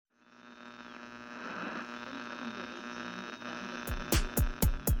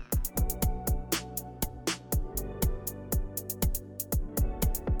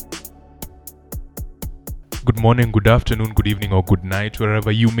good morning, good afternoon, good evening, or good night,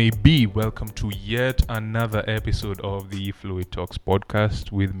 wherever you may be. Welcome to yet another episode of the FluidTalks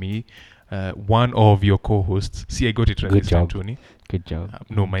podcast with me, one of your co-hosts. See, I got it right Good this time, job. Tony. Good job.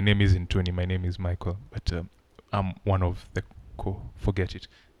 No, my name isn't Tony. My name is Michael, but I'm one of the Forget it.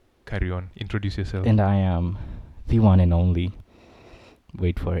 Carry on. Introduce yourself. And I am the one and only.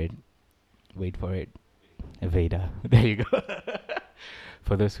 Wait for it. Vader. There you go.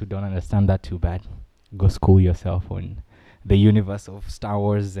 For those who don't understand that too bad, go school yourself on the universe of Star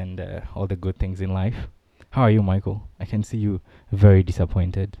Wars and all the good things in life. How are you, Michael? I can see you very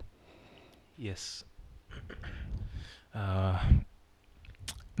disappointed. Yes. No,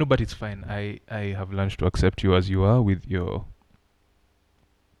 but it's fine. I have learned to accept you as you are with your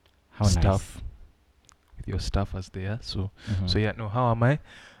How stuff. With your stuff as they are. So yeah, no, how am I?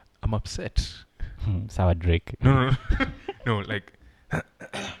 I'm upset. Sour Drake. No. No, like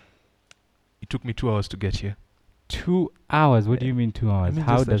it took me 2 hours to get here. 2 hours? What do you mean 2 hours? mean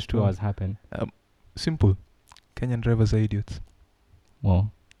How just that does 2 2 hours happen? Simple. Kenyan drivers are idiots.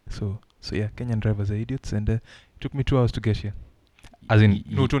 Well, So yeah, Kenyan drivers are idiots, and it took me 2 hours to get here. As in,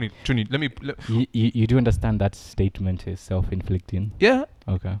 no, Tony, let me. You do understand that statement is self-inflicting? Yeah,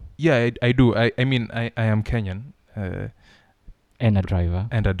 Okay. yeah, I do. I mean, I am Kenyan. And a driver.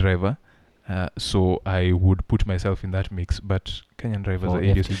 And a driver. So I would put myself in that mix, but Kenyan drivers For are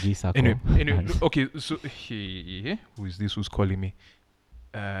idiots. FTG Sacco. Anyway, okay. So who is this? Who's calling me?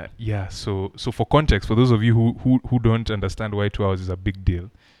 Yeah. So for context, for those of you who don't understand why 2 hours is a big deal,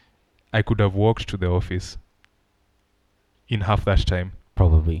 I could have walked to the office in half that time.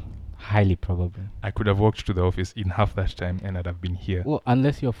 Probably. Highly probable. I could have walked to the office in half that time, and I'd have been here. Well,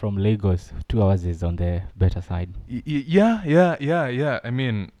 unless you're from Lagos, 2 hours is on the better side. Yeah. I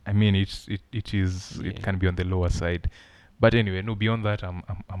mean, it is. Yeah. It can be on the lower side, but anyway, no. Beyond that, I'm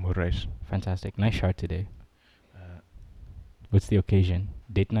alright. Fantastic. Nice shirt today. What's the occasion?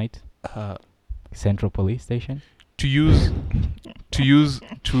 Date night? Central Police Station? To use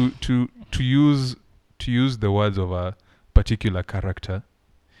the words of a particular character,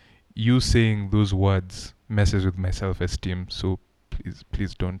 you saying those words messes with my self-esteem. So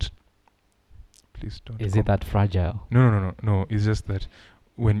please don't. Is it that fragile? No. It's just that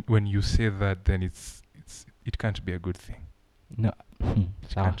when you say that, then it can't be a good thing. No.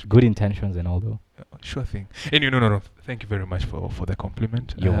 Good intentions and all though. Sure thing. Anyway, no. Thank you very much for the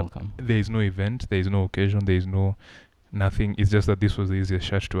compliment. You're welcome. There is no event. There is no occasion. There is no nothing. It's just that this was the easiest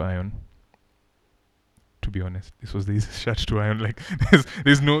shirt to iron. To be honest, this was the easiest shirt to iron. Like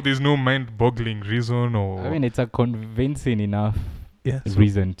there's no mind-boggling reason or. I mean, it's a convincing enough so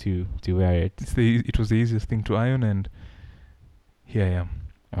reason to wear it. It was the easiest thing to iron, and here I am.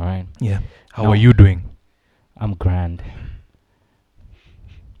 All right. Yeah. How are you doing? I'm grand.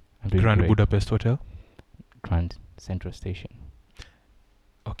 I'm doing Grand great. Budapest Hotel. Grand Central Station.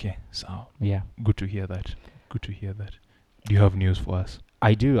 Okay, so Yeah. good to hear that. Do you have news for us?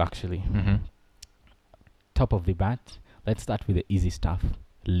 I do actually. Mm-hmm. Top of the bat, let's start with the easy stuff.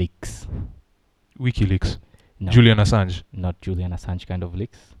 Leaks. WikiLeaks. No, Julian Assange. not Julian Assange kind of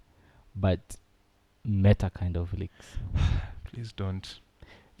leaks, but Meta kind of leaks. Please don't.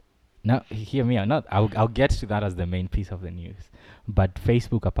 Now, hear me out. I'll get to that as the main piece of the news. But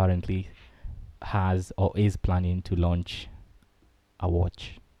Facebook apparently has or is planning to launch a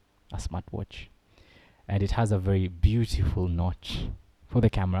watch, a smartwatch, and it has a very beautiful notch for the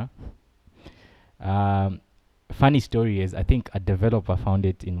camera. Funny story is, I think a developer found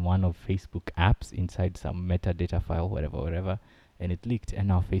it in one of Facebook apps inside some metadata file, whatever, and it leaked. And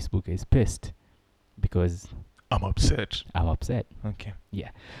now Facebook is pissed because I'm upset. Okay. Okay.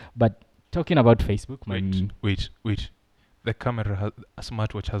 But talking about Facebook, Wait. The camera a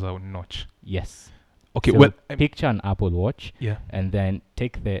smartwatch has a notch. Yes. Okay. So Well, picture an Apple Watch yeah. and then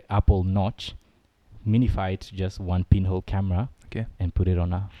take the Apple notch, minify it to just one pinhole camera, Okay. and put it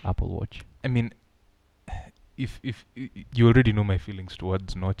on a Apple Watch. I mean, if you already know my feelings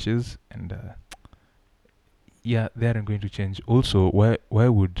towards notches, and yeah, they aren't going to change. Also, why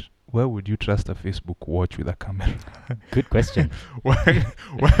would you trust a Facebook watch with a camera? Good question. why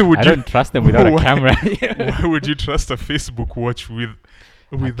would I you don't trust them without a camera. why would you trust a Facebook watch with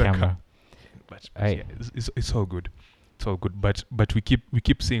A a camera. But Aye. yeah, it's all good. It's all good. But we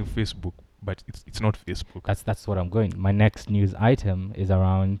keep saying Facebook, but it's not Facebook. That's what I'm going. My next news item is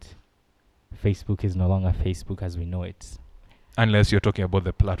around Facebook is no longer Facebook as we know it. Unless you're talking about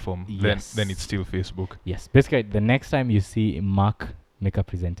the platform, Yes. then it's still Facebook. Yes. Basically, the next time you see Mark make a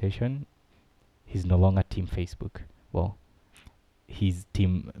presentation, he's no longer Team Facebook. Well, he's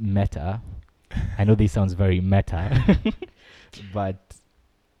Team Meta. I know this sounds very meta, but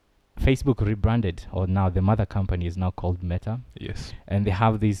Facebook rebranded, or now the mother company is now called Meta, Yes. and they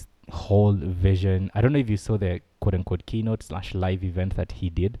have this whole vision. I don't know if you saw the quote unquote keynote / live event that he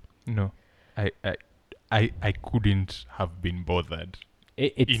did. No. I couldn't have been bothered.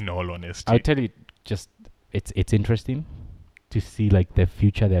 It's In all honesty. I'll tell you, just it's interesting to see like the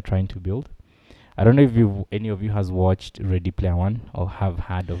future they're trying to build. I don't know if any of you has watched Ready Player One or have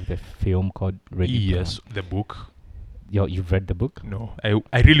heard of the film called Ready Player Yes, the book. One. You've read the book? No,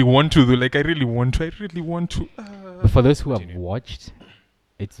 I really want to though. Like I really want to. But for those who have Continue. watched,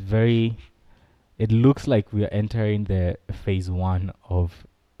 it's very. It looks like we are entering the phase 1 of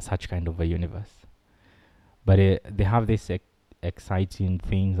such kind of a universe. But they have this exciting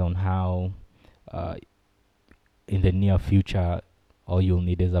things on how, in the near future, all you'll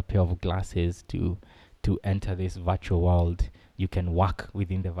need is a pair of glasses to enter this virtual world. You can walk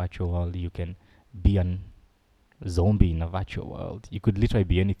within the virtual world. You can be an zombie in a virtual world. You could literally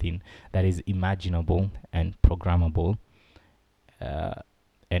be anything that is imaginable and programmable,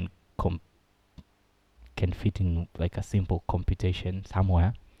 and can fit in like a simple computation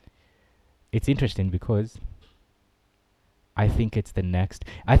somewhere. It's interesting because I think it's the next.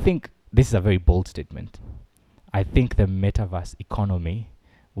 I think this is a very bold statement. I think the metaverse economy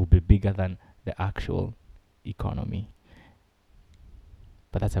will be bigger than the actual economy.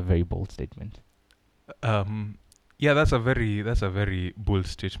 But that's a very bold statement. Yeah, that's a very bold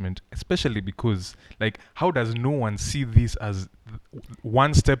statement, especially because like how does no one see this as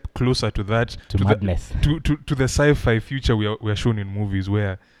one step closer to that To madness. to the sci-fi future we are shown in movies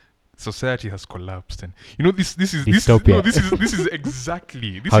where society has collapsed, and this is Dystopia. this is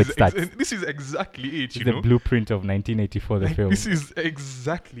exactly How it starts. this is exactly it. It's the blueprint of 1984, the like, film. this is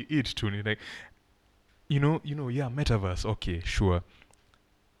exactly it, Tony. Like yeah, metaverse, okay, sure,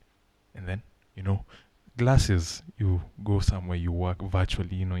 and then glasses, you go somewhere, you work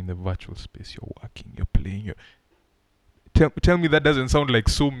virtually, in the virtual space, you're working, you're playing, tell me that doesn't sound like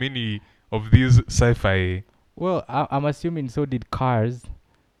so many of these sci-fi. Well, I'm assuming so did cars.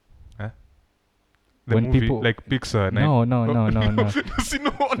 The When movie, people- like Pixar. No. See,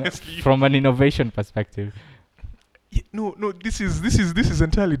 no, honestly. From an innovation perspective. No, this is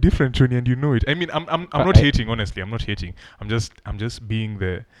entirely different, Tony, and you know it. I mean, I'm not I- hating, honestly. I'm not hating. I'm just being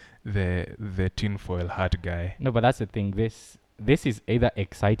the tinfoil hat guy. No, but that's the thing. This is either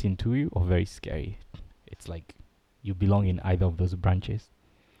exciting to you or very scary. It's like you belong in either of those branches.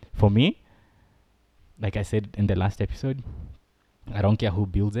 For me, like I said in the last episode, I don't care who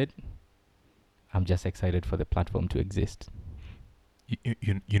builds it. I'm just excited for the platform to exist.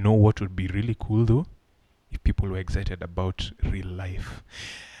 You know what would be really cool though? If people were excited about real life.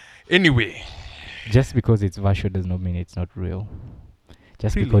 Anyway, Just because it's virtual does not mean it's not real.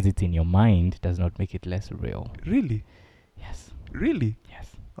 Just Really? because it's in your mind does not make it less real. really, Yes.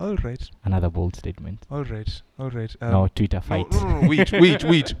 Yes. All right. Another bold statement. All right. No Twitter No, fight. no,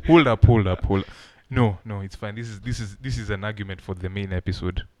 wait. Hold up. No, it's fine. This is an argument for the main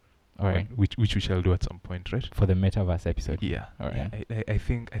episode. All right. Which we shall do at some point, right? For the metaverse episode. Yeah. All right. Yeah, I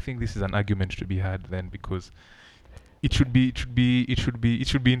think this is an argument to be had then, because it should be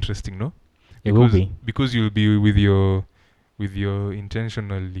interesting, no? It will be. Because you'll be with your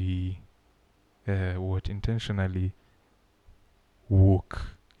intentionally intentionally woke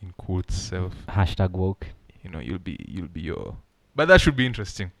in quotes self. Hashtag woke. You'll be your. But that should be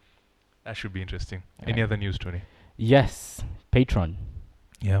interesting. Any Right. other news, Tony? Yes. Patreon,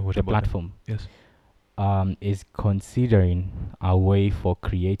 Yeah, what the about that? platform, Yes. is considering a way for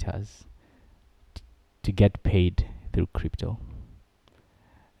creators to get paid through crypto.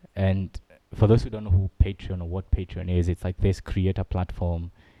 And for those who don't know who Patreon or what Patreon is, it's like this creator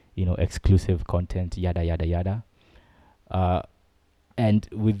platform, exclusive content, yada yada yada. And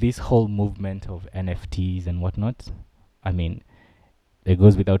with this whole movement of NFTs and whatnot, I mean, it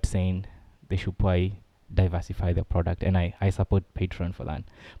goes without saying they should probably diversify their product, and I support Patreon for that.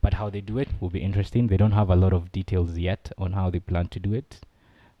 But how they do it will be interesting. They don't have a lot of details yet on how they plan to do it,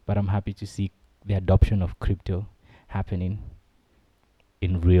 but I'm happy to see the adoption of crypto happening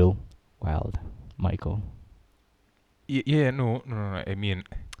in real world. Michael. Yeah, no. I mean,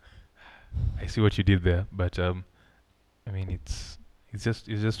 I see what you did there, but I mean, it's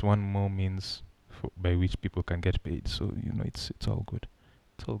just one more means by which people can get paid. So it's all good.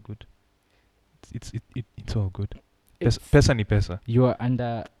 It's all good. It's all good. Pesa ni pesa. You are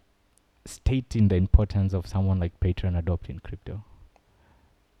understating the importance of someone like Patreon adopting crypto.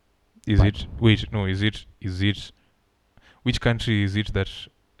 Is But- it? Wait, no. Is it? Which country is it that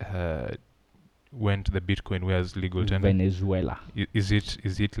went the Bitcoin way as legal tender? Venezuela. Is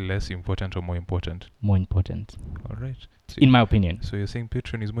it less important or more important? More important. All right. In my opinion. So you're saying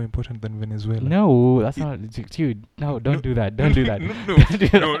Patreon is more important than Venezuela? No, that's not. Dude, no, don't do that. Don't do that.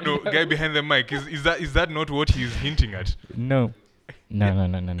 No. Guy behind the mic, is that not what he's hinting at? No. No.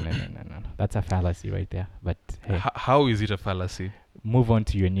 That's a fallacy right there. But hey, How is it a fallacy? move on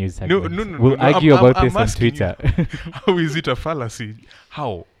to your news segment. No. We'll argue I'm about this on asking Twitter. How is it a fallacy?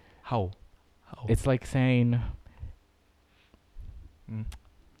 How? It's like saying Mm.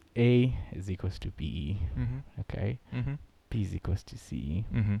 A is equals to B. Mm-hmm. Okay. Mm-hmm. B is equals to C.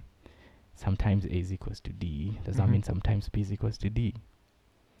 Mm-hmm. Sometimes A is equals to D. Does that Mhm. mean sometimes B is equals to D?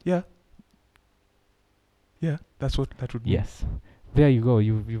 Yeah, that's what that would mean. Yes. There you go.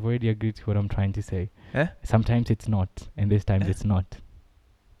 You've already agreed to what I'm trying to say. Eh? Sometimes it's not, and this times it's not.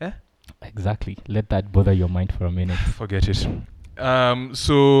 Eh? Exactly. Let that bother your mind for a minute. Forget it.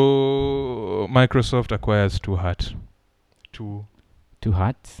 So Microsoft acquires Two Hat. Two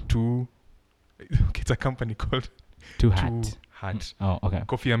hats. Okay, it's a company called Two Two hat. Hat. Oh, okay.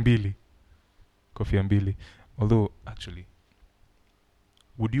 Coffee and Billy. Although, actually,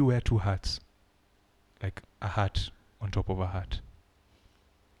 would you wear two hats? Like a hat on top of a hat?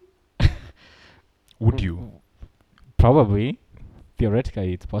 Would you? Probably.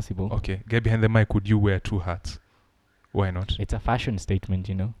 Theoretically, it's possible. Okay, get behind the mic. Would you wear two hats? Why not? It's a fashion statement,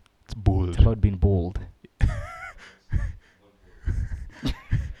 you know. It's bold. It's about being bold.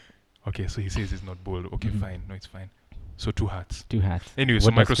 Okay, so he says it's not bold. Okay, Mhm. fine. No, it's fine. So two hats. Two hats. Anyway, What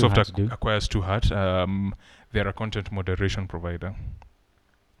so does Two Microsoft Hats do? acquires Two Hat. They're a content moderation provider.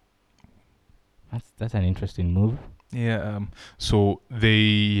 That's an interesting move. Yeah. So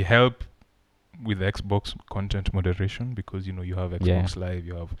they help with Xbox content moderation because you have Xbox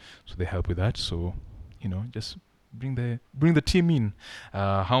Live. So they help with that. So just bring the team in.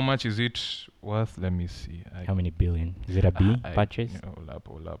 How much is it worth? Let me see. How many billion? Is it a B purchase? Hold up.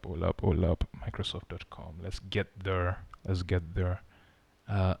 Microsoft.com. Let's get there.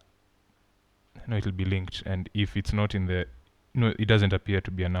 No, it'll be linked, and if it's not in the, it doesn't appear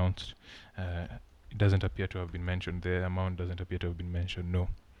to be announced. It doesn't appear to have been mentioned. The amount doesn't appear to have been mentioned. No.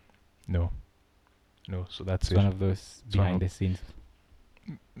 So that's It's it. one of those It's one behind of- the scenes.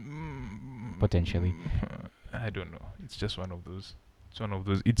 Potentially. I don't know. It's just one of those.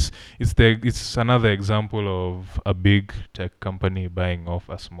 It's another example of a big tech company buying off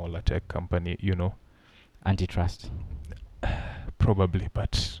a smaller tech company. Antitrust. Probably,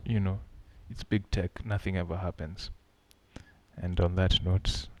 but it's big tech. Nothing ever happens. And on that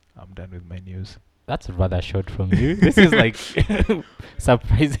note, I'm done with my news. That's rather short from you. This is like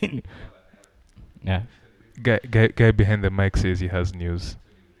surprising. Yeah. Guy behind the mic says he has news.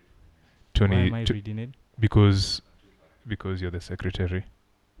 Why Tony, am I reading it? because you're the secretary.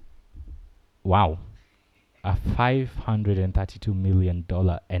 Wow. A $532 million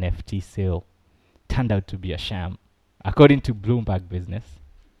NFT sale turned out to be a sham, according to Bloomberg Business.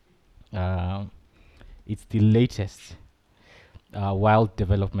 It's the latest wild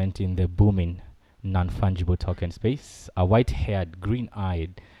development in the booming non-fungible token space. A white-haired,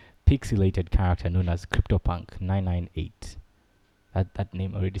 green-eyed, pixelated character known as CryptoPunk 998. That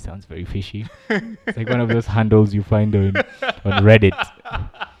name already sounds very fishy. It's like one of those handles you find on Reddit.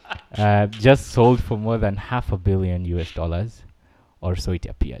 Just sold for more than $500 million US, or so it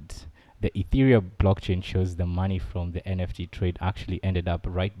appeared. The Ethereum blockchain shows the money from the NFT trade actually ended up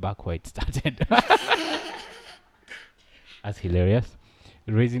right back where it started. That's hilarious.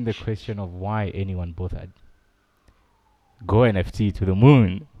 Raising the question of why anyone bothered. Go NFT to the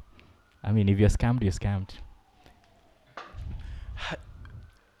moon. I mean, if you're scammed, you're scammed.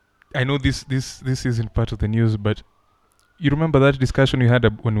 I know this isn't part of the news, but you remember that discussion we had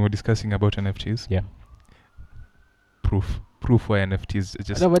when we were discussing about NFTs? Yeah. Proof why NFTs are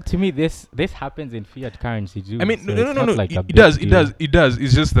just. No, but to me, this happens in fiat currency too. I mean, so no. it's not like a It big does. deal. It does.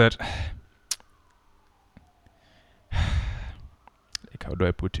 It's just that. Like, how do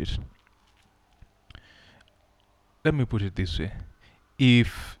I put it? Let me put it this way: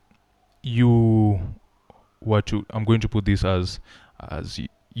 if you were to, I'm going to put this as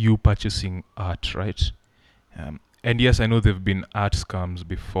you purchasing art, right? And yes, I know there've been art scams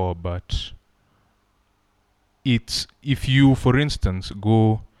before, but it's if you, for instance, if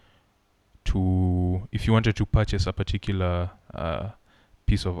you wanted to purchase a particular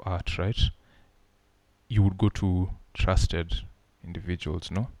piece of art, right? You would go to trusted individuals,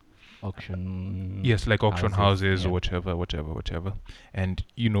 no? Auction. Yes, like auction houses yeah. or whatever. And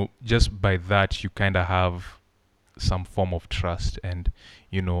just by that, you kind of have some form of trust, and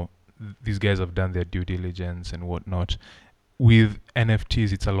these guys have done their due diligence and whatnot. with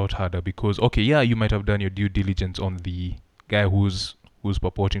NFTs, it's a lot harder because okay, yeah, you might have done your due diligence on the guy who's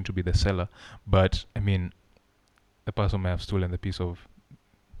purporting to be the seller, but I mean, the person may have stolen the piece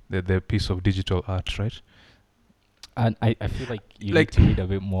of digital art, right? And I feel like you Like- need to read a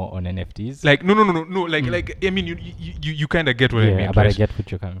bit more on NFTs. Like no, like Mm. like I mean, you kind of get what I yeah, mean, but I right? get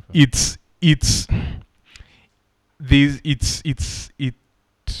what you're coming from. It's these it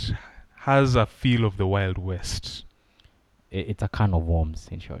has a feel of the Wild West It's a can of worms,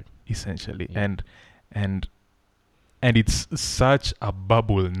 in short. essentially, Yeah. and it's such a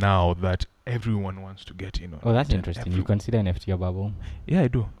bubble now that everyone wants to get in on. Oh, that's it, and interesting. You consider NFT a bubble? Yeah, I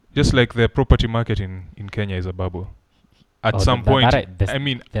do. Just like the property market in Kenya is a bubble. At Oh, some that point, I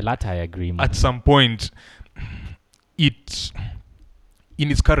mean, the latter I agree. at some point, it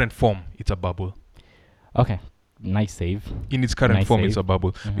in its current form, it's a bubble. Okay, nice save. In its current Nice form, it's save. a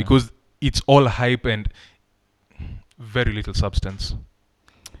bubble Mhm. because it's all hype and very little substance.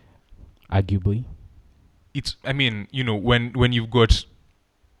 Arguably. It's, I mean, when you've got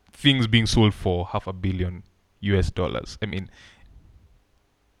things being sold for $500 million US, I mean,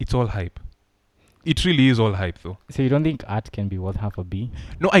 it's all hype. It really is all hype, though. So you don't think art can be worth half a B?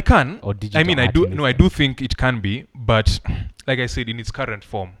 No, I can. Or digital I mean, I art do. in this No, I case? do think it can be, but like I said, in its current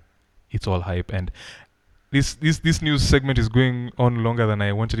form, it's all hype. And this news segment is going on longer than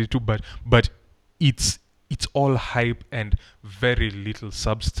I wanted it to, but it's all hype and very little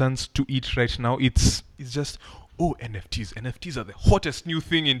substance to it right now. It's just NFTs are the hottest new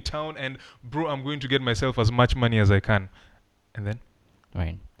thing in town, and bro, I'm going to get myself as much money as I can, and then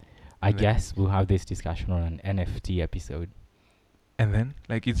Right. I And then- guess we'll have this discussion on an NFT episode.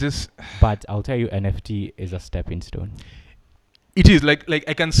 like it's just But I'll tell you, NFT is a stepping stone. it is like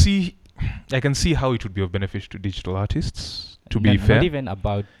I can see how it would be of benefit to digital artists. To be fair, Not even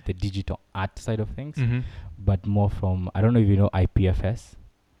about the digital art side of things, Mhm. but more from, I don't know if you know IPFS.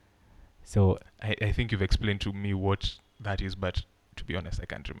 So I think you've explained to me what that is, but to be honest, I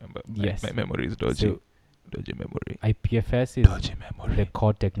can't remember. Yes. My memory is dodgy. So Dodgy memory. IPFS is Dodgy memory. the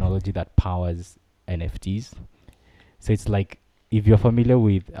core technology that powers NFTs. So it's like, if you're familiar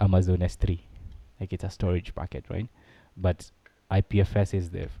with Amazon S3, like it's a storage packet, right? But IPFS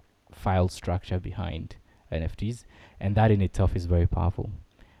is the file structure behind NFTs, and that in itself is very powerful.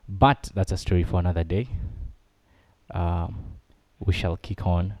 But that's a story for another day. We shall kick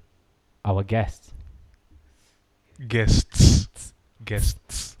on our guests. Guests.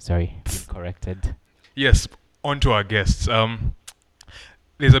 Sorry, been corrected. Yes, on to our guests.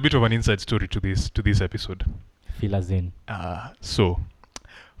 There's a bit of an inside story to this episode. Fill us in. So,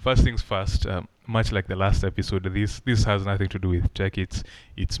 first things first. Much like the last episode, this has nothing to do with tech.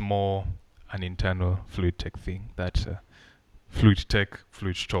 It's more an internal Fluid Tech thing. That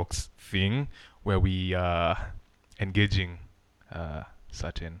FluidTalks thing, where we are engaging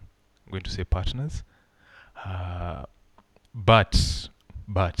certain, I'm going to say partners, but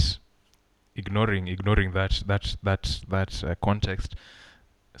ignoring that context,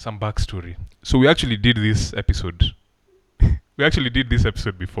 some backstory. So we actually did this episode. We actually did this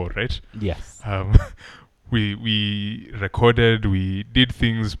episode before, right? Yes. We recorded. We did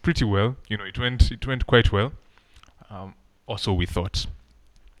things pretty well. It went quite well. Also, we thought.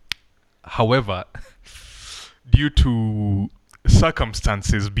 However, due to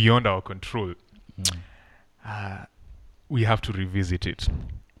circumstances beyond our control, we have to revisit it.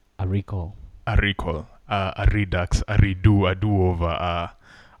 A recall. A recall, a redux, a redo, a do-over,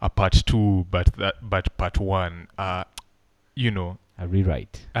 a part 2, but part 1, A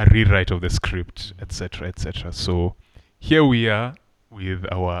rewrite. a rewrite of the script, etc., etc. So here we are with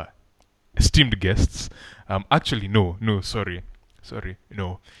our esteemed guests. Actually, no, sorry,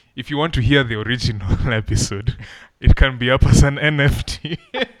 no. If you want to hear the original episode, it can be up as an NFT.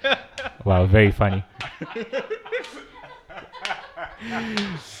 Wow, very funny.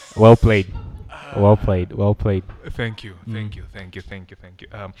 Well played. Well played. Thank you. No.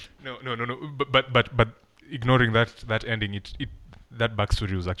 But ignoring that ending, it that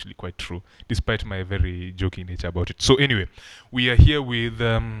backstory was actually quite true, despite my very joking nature about it. So anyway, we are here with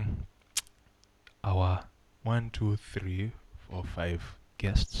our 1, 2, 3, 4, 5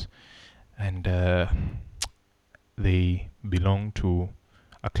 guests, and they belong to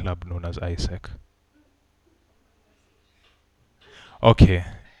a club known as ISEC. Okay.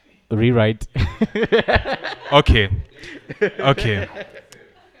 Rewrite. Okay.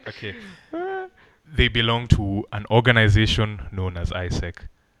 They belong to an organization known as ISEC.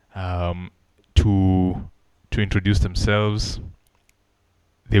 To introduce themselves,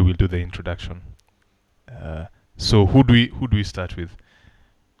 they will do the introduction. So who do we start with?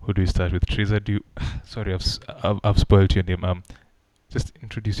 Who do we start with? Teresa, do you? Sorry, I've spoiled your name. Just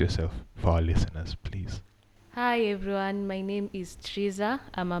introduce yourself for our listeners, please. Hi everyone, my name is Teresa.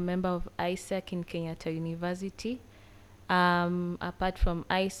 I'm a member of ISEC in Kenyatta University. Apart from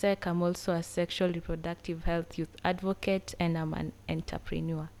ISEC, I'm also a sexual reproductive health youth advocate, and I'm an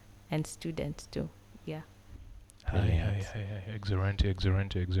entrepreneur and student too. Yeah. Hi, Brilliant.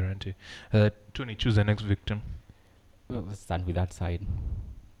 Exorante. Tony, choose the next victim. Well, let's start with that side.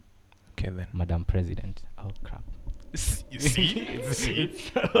 Okay then. Madam President. Oh, crap. You see?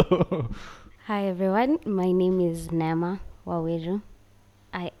 Hi everyone, my name is Nema Waweru.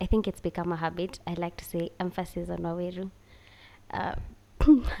 I think it's become a habit. I like to say emphasis on Waweru. I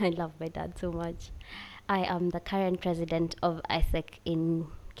love my dad so much. I am the current president of ISEC in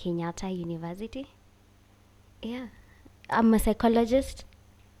Kenyatta University. Yeah, I'm a psychologist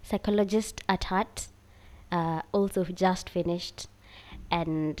at heart. Also just finished,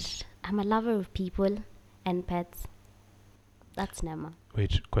 and I'm a lover of people and pets. That's Nema.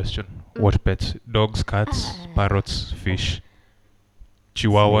 Wait, question. What pets? Dogs, cats, parrots, fish,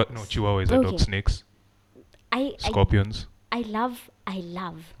 chihuahua. Snakes. No, chihuahua is a dog. Okay. Snakes, I scorpions. love.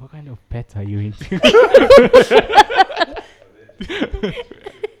 What kind of pets are you into?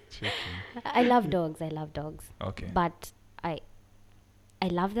 I love dogs. Okay. But I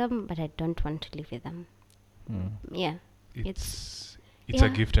love them, but I don't want to live with them. Yeah. It's a yeah.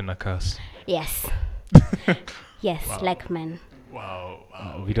 gift and a curse. Yes. Yes, Wow. like men. Wow.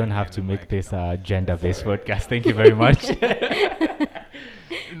 We don't have to make this a gender-based podcast. Thank you very much.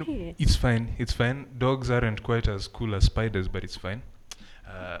 Yes. It's fine. Dogs aren't quite as cool as spiders, but it's fine.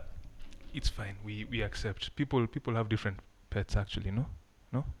 It's fine. We accept. People have different pets actually, no,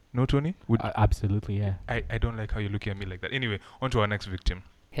 Tony? Absolutely, yeah. I don't like how you're looking at me like that. Anyway, on to our next victim.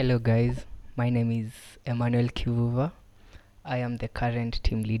 Hello guys, my name is Emmanuel Kivuva. I am the current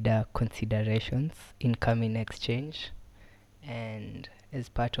team leader considerations incoming exchange, and as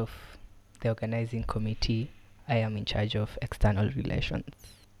part of the organizing committee, I am in charge of external relations.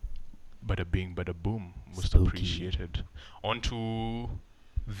 Bada bing, bada boom. Most Spooky. appreciated. On to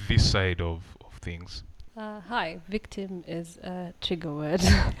this side of things. Hi, victim is a trigger word.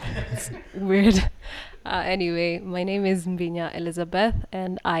 It's weird. Anyway, my name is Mbinya Elizabeth,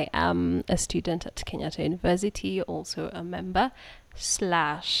 and I am a student at Kenyatta University, also a member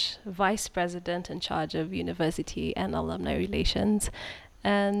 / vice president in charge of university and alumni relations.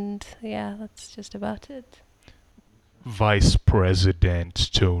 And yeah, that's just about it. Vice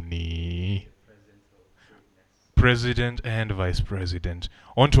President Tony. President and Vice President.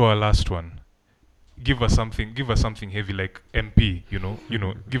 On to our last one. Give us something heavy like MP,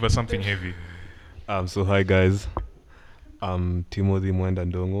 give us something heavy. So hi guys, I'm Timothy Mwenda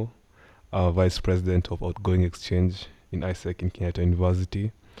Ndongo, Vice President of Outgoing Exchange in ISEC in Kenyatta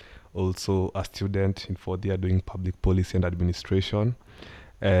University. Also a student in 4th year doing public policy and administration.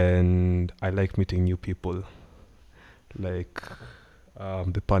 And I like meeting new people, like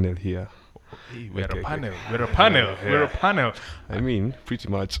the panel here. Hey, we're Okay, a panel. okay. We're a panel. Yeah. We're a panel. I mean, pretty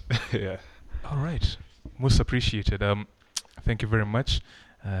much, yeah. All right, most appreciated. Thank you very much.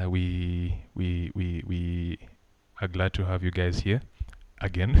 We are glad to have you guys here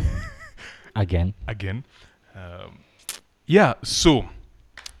again. Again. Yeah. So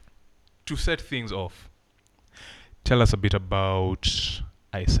to set things off, tell us a bit about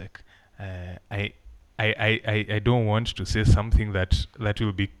ISEC. I don't want to say something that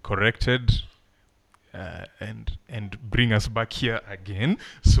will be corrected. And bring us back here again.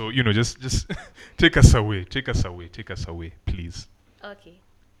 So just take us away, please. Okay.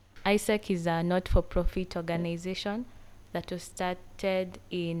 ISEC is a not-for-profit organization that was started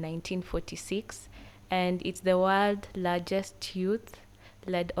in 1946, and it's the world's largest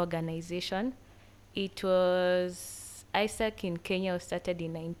youth-led organization. ISEC in Kenya was started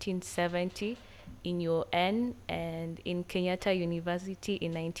in 1970 in UN, and in Kenyatta University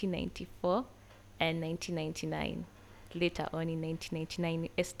in 1994 and 1999. Later on in 1999,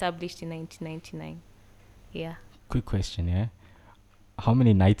 established in 1999. Yeah. Quick question, yeah? How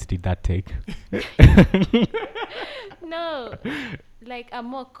many nights did that take? No, like I'm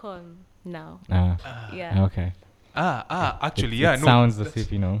more calm now. Yeah. Okay. Actually, It yeah, no. sounds as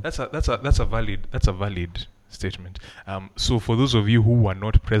that's- if, That's a valid statement. So for those of you who were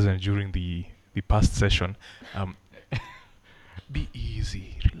not present during the past session, be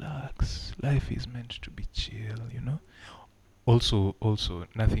easy, relax. Life is meant to be chill. Also,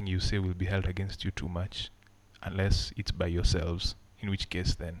 nothing you say will be held against you too much, unless it's by yourselves. In which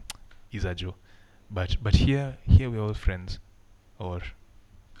case, then, is a joke. But here we're all friends, or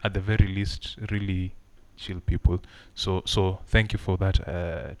at the very least, really chill people. So thank you for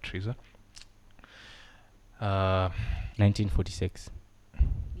that, Teresa. 1946.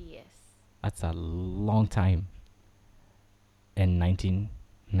 Yes. That's a long time. And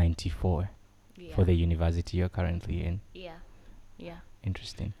 1994 Yeah. for the university you're currently in. Yeah. Yeah.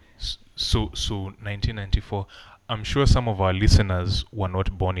 Interesting. So 1994. I'm sure some of our listeners were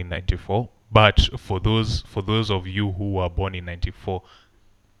not born in 94, but for those of you who were born in 94,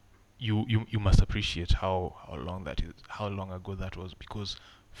 you must appreciate how long that is, how long ago that was, because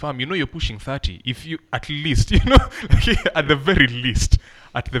fam, you're pushing 30. If you at least, at the very least,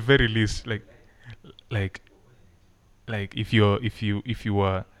 like if you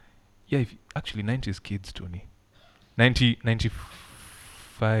were, yeah, if actually 90s kids, Tony,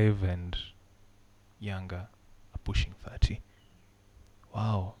 95 and younger are pushing 30.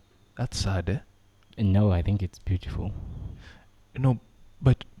 Wow, that's sad, eh? No, I think it's beautiful. No,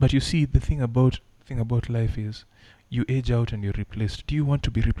 but you see, the thing about life is, you age out and you're replaced. Do you want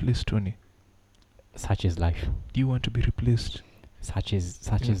to be replaced, Tony? Such is life. Do you want to be replaced? Such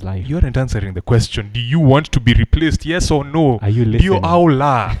is life. You aren't answering the question. Do you want to be replaced? Yes or no? Are you listening? Dio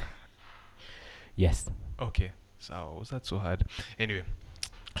aula. Yes. Okay. So was that so hard? Anyway,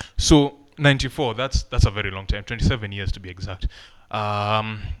 so 94. That's a very long time. 27 years to be exact.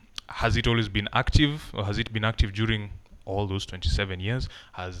 Has it always been active, or has it been active during all those 27 years?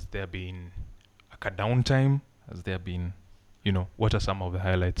 Has there been a downtime? Has there been, what are some of the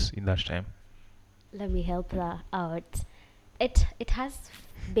highlights in that time? Let me help that out. It has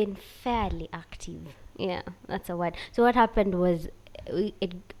been fairly active. Yeah, that's a word. So what happened was,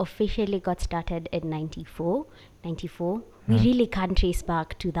 it officially got started in 94. We really can't trace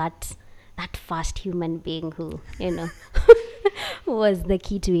back to that first human being who was the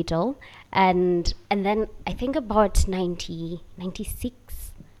key to it all. And then I think about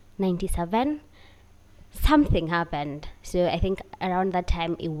 96, 97, something happened. So I think around that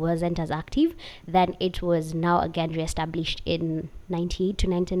time it wasn't as active. Then it was now again reestablished in 98 to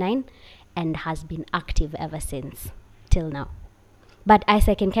 99 and has been active ever since till now. But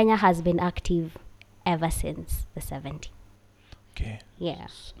ISEC in Kenya has been active ever since the 70s. Okay. Yeah.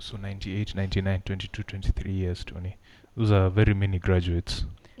 So 98, 99, 22, 23 years, Tony. Those are very many graduates.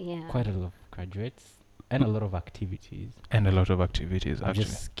 Yeah. Quite a lot of graduates and a lot of activities. And a lot of activities, I'm actually.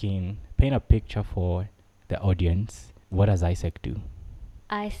 just keen. Paint a picture for the audience. What does ISEC do?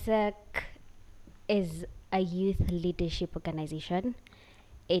 ISEC is a youth leadership organization.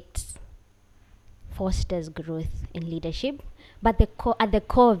 It fosters growth in leadership, but at the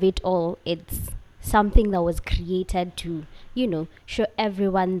core of it all, it's something that was created to, show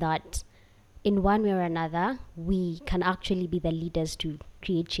everyone that in one way or another, we can actually be the leaders to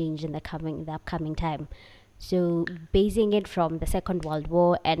create change in the upcoming time. So basing it from the Second World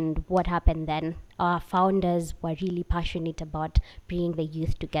War and what happened then, our founders were really passionate about bringing the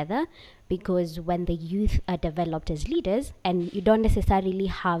youth together, because when the youth are developed as leaders, and you don't necessarily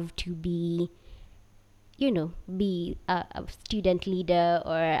have to be a student leader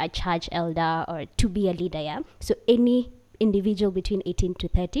or a church elder or to be a leader, yeah? So any individual between 18 to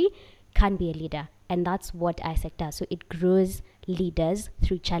 30 can be a leader. And that's what ISEC does. So it grows leaders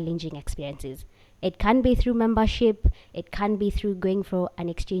through challenging experiences. It can be through membership. It can be through going for an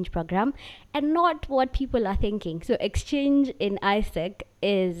exchange program. And not what people are thinking. So exchange in ISEC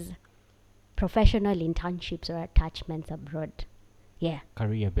is professional internships or attachments abroad. Yeah.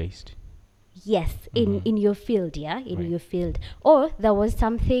 Career-based. Yes, in your field, yeah, in your field. Or there was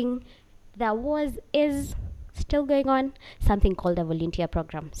something that is still going on, something called a volunteer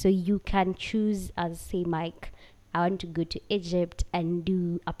program. So you can choose, as say Mike, I want to go to Egypt and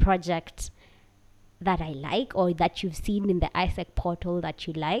do a project that I like, or that you've seen in the ISEC portal that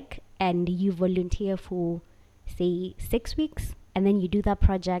you like, and you volunteer for, say, 6 weeks, and then you do that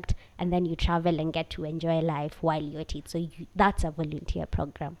project, and then you travel and get to enjoy life while you're at it. So that's a volunteer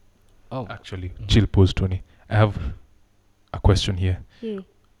program. Oh, Actually, chill pause, Tony. I have a question here. Yeah.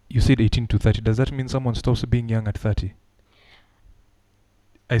 You said 18 to 30. Does that mean someone stops being young at 30?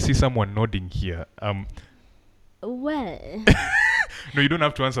 I see someone nodding here. Well, No, you don't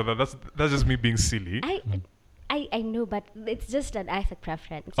have to answer that. That's just me being silly. I know, but it's just an ISEC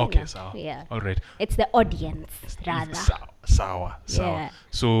preference. you Okay, know. so Yeah. all right. It's the audience, rather. Sour. Yeah.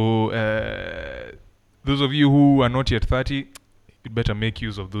 So, those of you who are not yet 30, you'd better make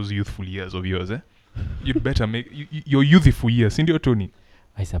use of those youthful years of yours, eh? You'd better make your youthful years. Indio, Tony.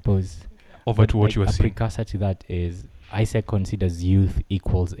 I suppose. Over But to what like you were a saying. precursor to that is ISEC considers youth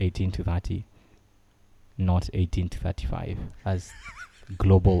equals 18 to 30, not 18 to 35, as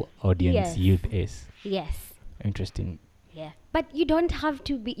global audience Yes. youth is. Yes. Interesting. Yeah. But you don't have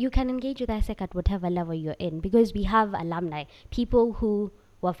to be, you can engage with ISEC at whatever level you're in, because we have alumni, people who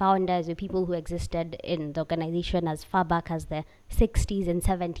were founders or people who existed in the organization as far back as the 60s and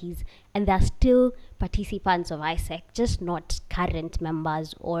 70s, and they're still participants of ISEC, just not current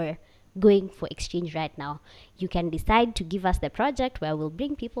members or going for exchange right now. You can decide to give us the project where we'll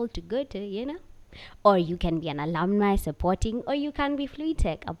bring people to go to, or you can be an alumni supporting, or you can be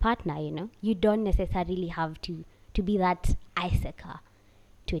FluidTech, a partner. You don't necessarily have to be that ISECer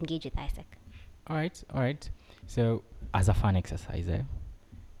to engage with ISEC. All right. So, as a fun exercise,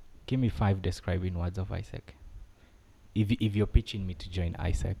 give me 5 describing words of ISEC. If you're pitching me to join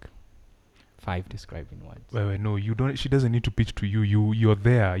ISEC, 5 describing words. Wait, no, you don't. She doesn't need to pitch to you. You're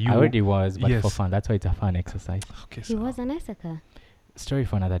there. I already was, but yes. for fun. That's why it's a fun exercise. Okay, He was an ISECer. Story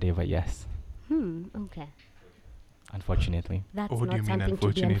for another day, but yes, Okay. unfortunately. That's What do you not mean, something to be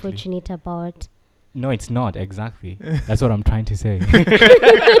unfortunately? unfortunate about. No, it's not, exactly. That's what I'm trying to say.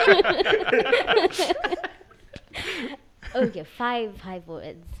 Okay, five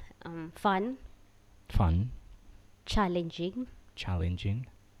words. Fun, Fun, challenging, challenging,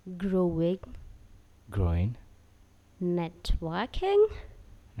 growing, growing, networking.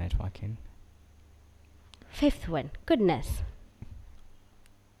 networking, 5th one, goodness.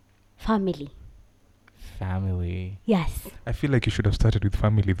 Family. family. Yes. I feel like you should have started with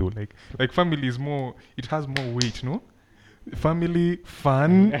family though. Like family is more. It has more weight, no? Family,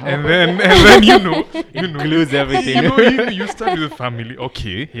 fun, and then Includes everything. You start with family.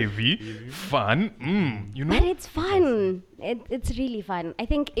 Okay, heavy, fun. But it's fun. It's really fun. I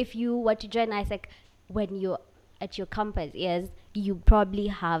think if you were to join ISEC when you're at your campus, yes, you probably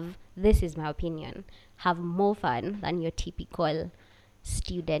have, this is my opinion, have more fun than your typical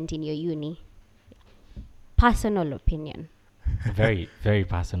student in your uni. Personal opinion. Very, very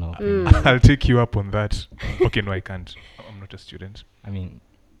personal. I'll take you up on that. Okay, no, I can't. I'm not a student. I mean,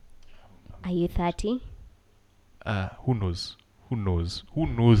 Are you 30? Who knows? Who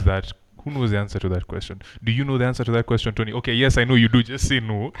knows that? Who knows the answer to that question? Do you know the answer to that question, Tony? Okay, yes, I know you do. Just say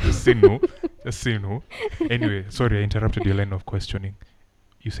no. Just say no. Just say no. Anyway, sorry, I interrupted your line of questioning.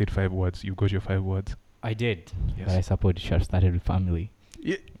 You said 5 words. You got your 5 words. I did. Yes. But I suppose you should have started with family.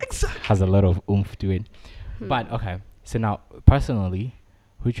 Yeah, exactly. Has a lot of oomph to it. But okay, so now personally,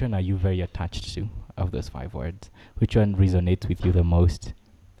 which one are you very attached to of those 5 words? Which one resonates with you the most?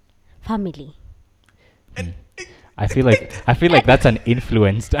 Family. I feel like that's an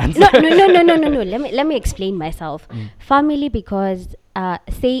influenced answer. No. Let me explain myself. Family, because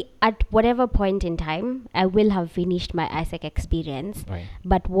say at whatever point in time I will have finished my ISEC experience, Right.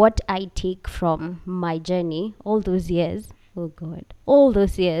 but what I take from my journey all those years,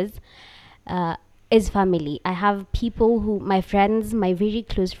 is family. I have people my very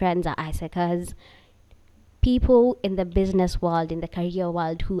close friends are ISECers. People in the business world, in the career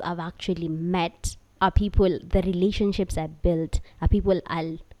world, who I've actually met are people, the relationships I built are people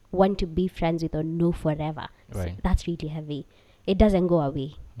I'll want to be friends with or know forever. So Right. that's really heavy. It doesn't go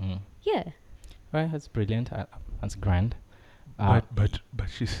away. Yeah. Right, that's brilliant. That's grand. But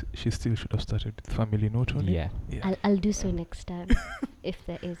she still should have started with family, no, Tony? Yeah. I'll do so next time if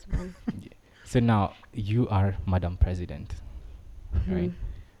there is one. So now you are Madam President, right?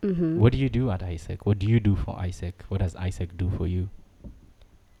 Mm-hmm. What do you do at ISEC? What do you do for ISEC? What does ISEC do for you?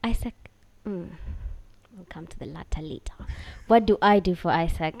 ISEC. We'll come to the latter later. What do I do for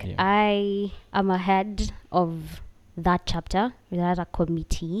ISEC? Yeah. I am a head of that chapter, that a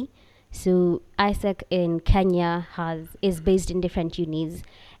committee. So ISEC in Kenya is based in different unis,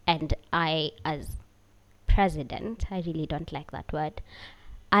 and I, as president, I really don't like that word.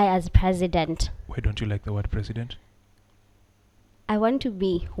 I, as president, Why don't you like the word president? I want to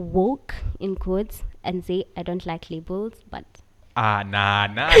be woke in quotes and say I don't like labels, but Nah.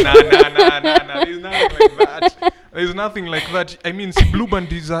 There's nothing like that. There's nothing like that. I mean, Blue Band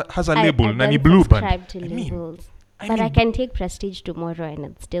has a label. I Nani don't Blue subscribe Band. to I mean, labels. But I can take Prestige tomorrow and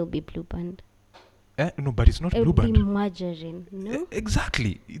it'd still be Blue Band. No, but it's not It Blue would be Band. margarine, no?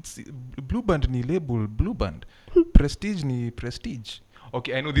 Exactly. It's Blue Band ni label Blue Band. Prestige ni Prestige.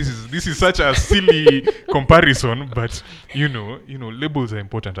 Okay, I know this is such a silly comparison, but you know, labels are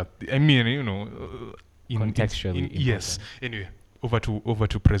important. Contextually yes. important. Anyway, over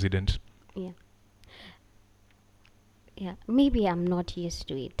to president. Yeah. Maybe I'm not used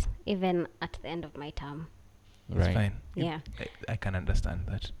to it, even at the end of my term. It's Right. fine. Yeah. I can understand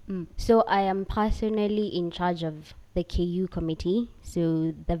that. So I am personally in charge of the KU committee.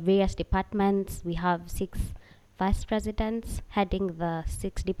 So the various departments, we have 6 vice presidents heading the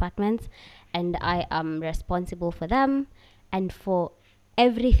 6 departments, and I am responsible for them and for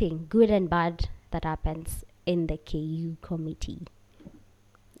everything good and bad that happens in the KU committee.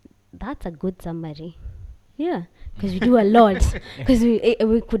 That's a good summary. Yeah, because we do a lot. Because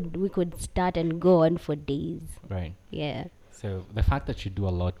we could start and go on for days. Right. Yeah. So the fact that you do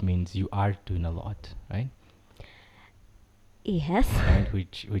a lot means you are doing a lot, right? Yes. Right.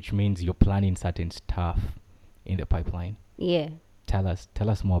 Which means you're planning certain stuff in the pipeline. Yeah. Tell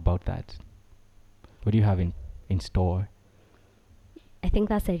us more about that. What do you have in store? I think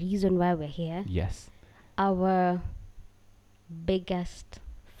that's the reason why we're here. Yes. Our biggest,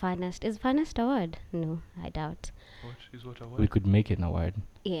 funnest award? No, I doubt. What is what We could make it an award.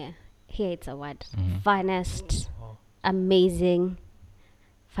 Yeah, here it's a word. Mhm. Funnest, Oh. amazing,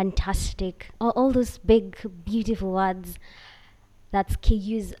 fantastic, all those big, beautiful words. That's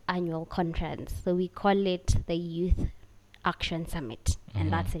KU's annual conference. So we call it the Youth Action Summit. Mhm.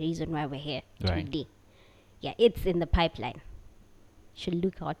 And that's the reason why we're here Right. today. Yeah, it's in the pipeline. Should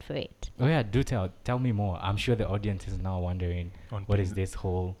look out for it. Oh yeah, do tell me more. I'm sure the audience is now wondering what is this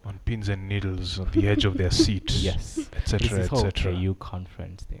whole on pins and needles on the edge of their seat. yes, etc. this whole etc. KU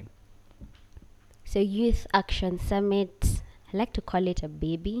conference thing. So Youth Action Summit, I like to call it a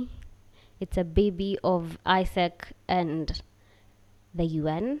baby. It's a baby of ISEC and the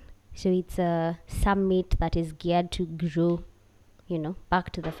UN. So it's a summit that is geared to grow,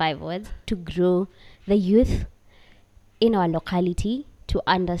 back to the 5 words, to grow the youth in our locality to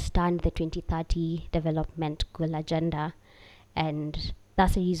understand the 2030 development goal agenda. And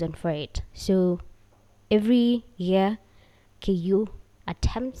that's the reason for it. So every year, KU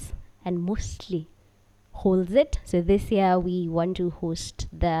attempts and mostly holds it. So this year we are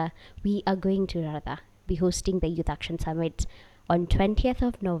going to be hosting the Youth Action Summit on 20th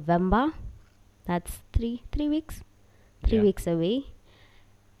of November. That's 3 weeks, 3 Yeah. weeks away.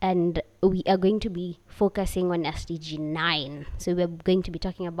 And we are going to be focusing on SDG 9. So we're going to be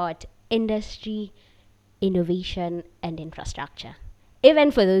talking about industry, innovation, and infrastructure. Even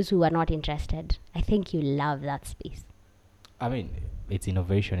for those who are not interested, I think you love that space. I mean, it's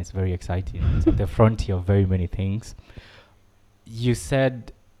innovation. It's very exciting. It's at the frontier of very many things. You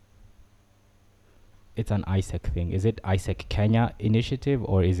said it's an ISEC thing. Is it ISEC Kenya initiative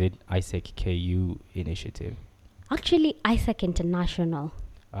or is it ISEC KU initiative? Actually, ISEC International.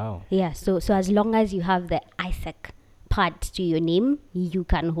 Oh. Yeah, so as long as you have the ISEC part to your name, you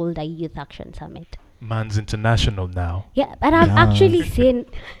can hold a Youth Action Summit. Man's international now. Yeah, but I've Yes. actually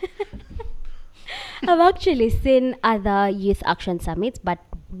seen other Youth Action Summits, but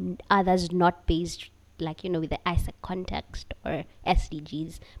others not based with the ISEC context or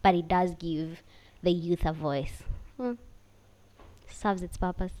SDGs, but it does give the youth a voice. Serves its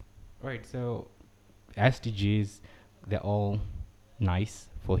purpose. Right. So SDGs, they're all nice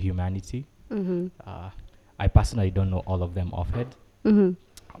for humanity. Mm-hmm. I personally don't know all of them offhand. Mm-hmm.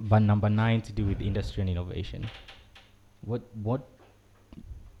 But number 9 to do with industry and innovation. What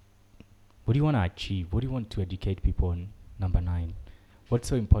do you want to achieve? What do you want to educate people on number 9? What's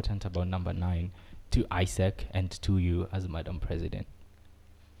so important about number 9 to ISEC and to you as Madam President?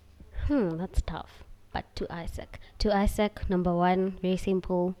 That's tough. But to ISEC, number 1, very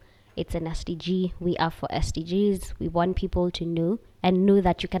simple. It's an SDG. We are for SDGs. We want people to know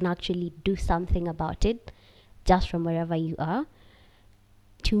that you can actually do something about it just from wherever you are.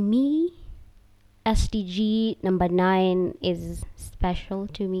 To me, SDG number 9 is special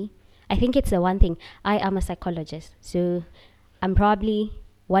to me. I think it's the one thing. I am a psychologist, so I'm probably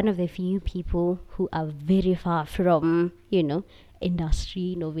one of the few people who are very far from,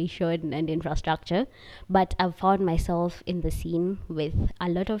 industry, innovation, and infrastructure. But I've found myself in the scene with a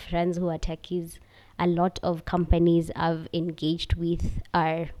lot of friends who are techies. A lot of companies I've engaged with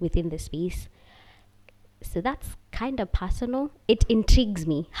are within the space. So that's kind of personal. It intrigues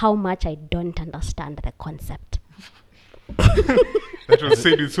me how much I don't understand the concept. That was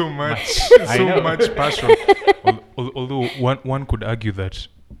said with so much, I know. much passion. Although one could argue that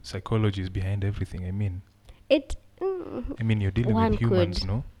psychology is behind everything. I mean, you're dealing One with humans, could.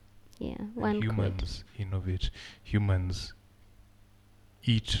 no? Yeah, And one could. humans innovate. Humans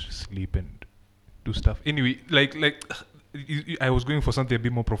eat, sleep, and do stuff. Anyway, I was going for something a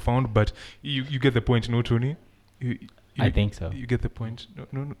bit more profound, but you get the point, no, Tony? I think so. You get the point.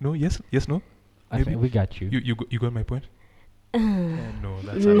 No, yes, no. I Maybe. think we got you. You got my point. No,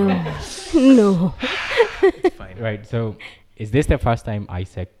 that's No. enough. No. It's fine. Right. So, is this the first time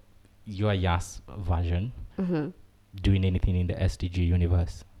ISEC, your YAS version, Mm-hmm. doing anything in the SDG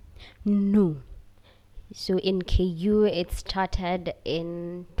universe? No. So in KU, it started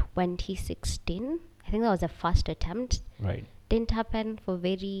in 2016. I think that was the first attempt. Right. Didn't happen for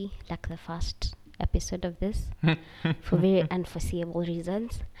the first episode of this, for very unforeseeable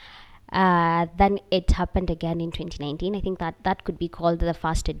reasons. Then it happened again in 2019. I think that could be called the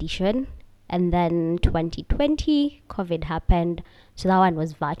first edition. And then 2020, COVID happened. So that one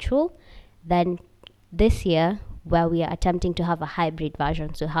was virtual. Then this year, where we are attempting to have a hybrid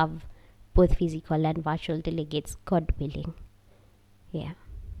version, so have both physical and virtual delegates, God willing. Yeah.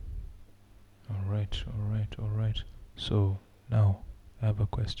 All right. So now I have a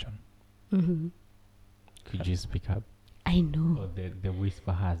question. Mm-hmm. Could you speak up? I know. Or the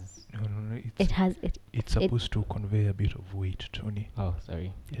whisper has. No. It It's supposed to convey a bit of weight, Tony. Oh,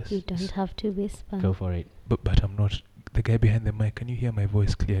 sorry. Yes. You don't have to whisper. Go for it. But I'm not the guy behind the mic. Can you hear my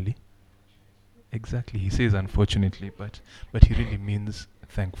voice clearly? Exactly. He says unfortunately, but he really means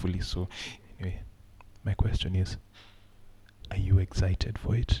thankfully. So anyway, my question is, are you excited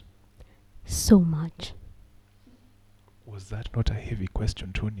for it? So much. Was that not a heavy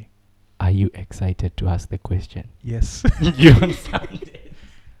question, Tony? Are you excited to ask the question? Yes. You don't sound it.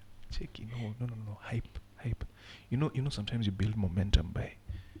 Checky, no. Hype. You know, sometimes you build momentum by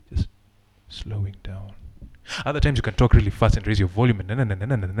just slowing down. Other times you can talk really fast and raise your volume and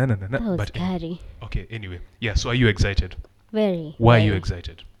That was but scary. okay, anyway. Yeah, so are you excited? Very. Why are you very.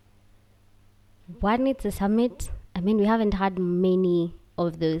 excited? One, it's a summit. I mean, we haven't had many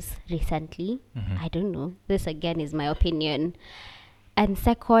of those recently. I don't know. This again is my opinion. And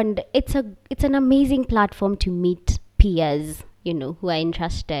second, it's an amazing platform to meet peers, who are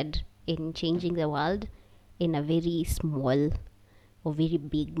interested in changing the world in a very small or very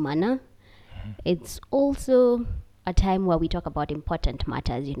big manner. It's also a time where we talk about important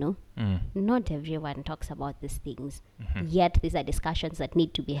matters, Not everyone talks about these things. Yet these are discussions that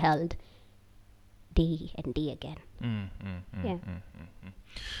need to be held day and day again. Yeah.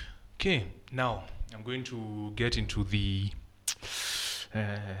 Okay, now I'm going to get into the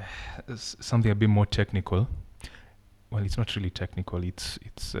something a bit more technical. Well, it's not really technical. It's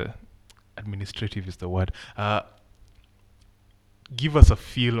administrative is the word. Give us a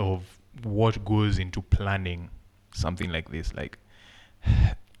feel of what goes into planning something like this. Like,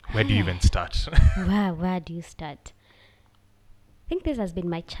 where do you even start? Where do you start? I think this has been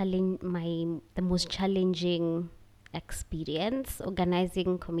the most challenging experience,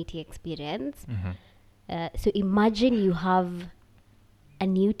 organizing committee experience. So imagine you have a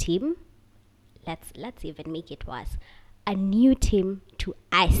new team. Let's even make it worse. A new team to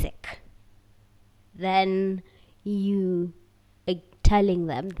ISEC. Then you are telling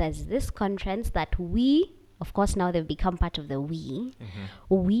them there's this conference that we, of course now they've become part of the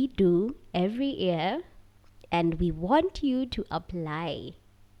we do every year, and we want you to apply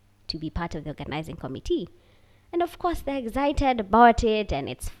to be part of the organizing committee. And of course they're excited about it and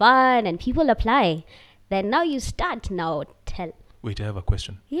it's fun and people apply. Then now you start Wait, I have a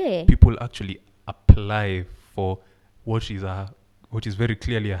question. Yeah. People actually apply for what is very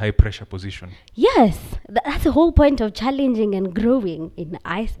clearly a high pressure position. Yes, that's the whole point of challenging and growing in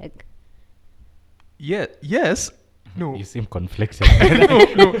ISEC. Yeah. Yes. No. You seem conflicted.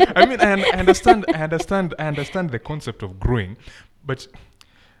 no. I mean, I understand the concept of growing, but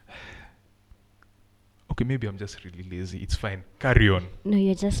okay, maybe I'm just really lazy. It's fine. Carry on. No,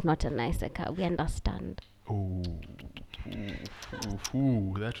 you're just not an ISEC. We understand.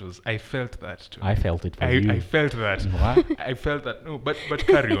 That was. I felt that too. I felt it for you. I felt that. What? I felt that. No, but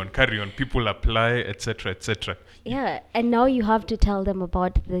carry on. People apply, etc., etc. Yeah, and now you have to tell them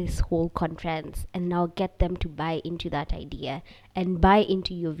about this whole conference and now get them to buy into that idea and buy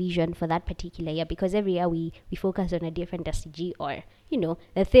into your vision for that particular year, because every year we focus on a different SDG, or,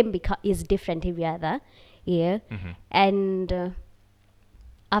 the theme is different every other year. And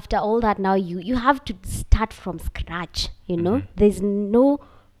after all that, now you have to start from scratch, There's no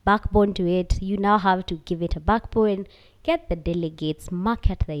backbone to it. You now have to give it a backbone, get the delegates,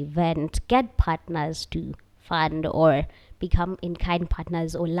 market the event, get partners to fund or become in-kind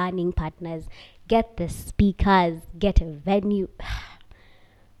partners or learning partners, get the speakers, get a venue.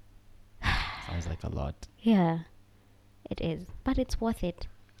 Sounds like a lot. Yeah, it is, but it's worth it.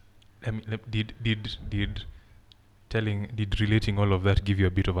 I mean, did relating all of that give you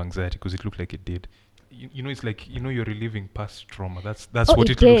a bit of anxiety? Because it looked like it did. It's like you're reliving past trauma. That's what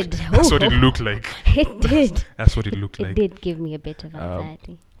it did. looked. That's what it looked like. It did. That's what it looked like. It did give me a bit of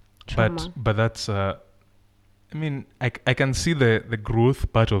anxiety. Trauma. But that's. I mean, I can see the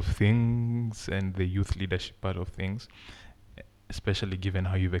growth part of things and the youth leadership part of things, especially given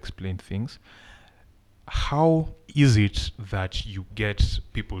how you've explained things. How is it that you get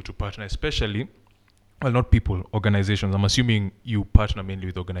people to partner, especially, well, not people, organizations? I'm assuming you partner mainly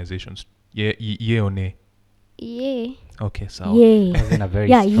with organizations. Yeah or nay? Yeah. Okay, so Yeah. As in a very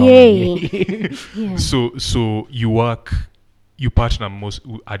Yeah, strong yay. Yeah. So you work you partner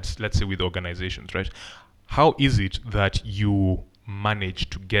let's say with organizations, right? How is it that you manage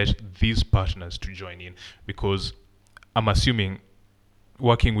to get these partners to join in? Because I'm assuming,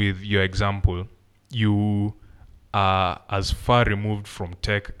 working with your example, you are as far removed from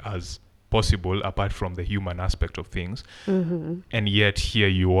tech as possible, apart from the human aspect of things, and yet here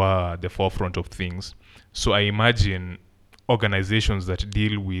you are at the forefront of things. So I imagine organizations that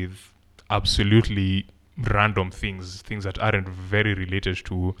deal with absolutely random things that aren't very related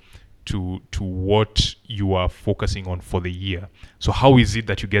to what you are focusing on for the year. So how is it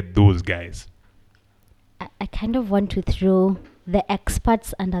that you get those guys? I kind of want to throw the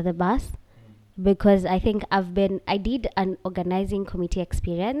experts under the bus, because I think I did an organizing committee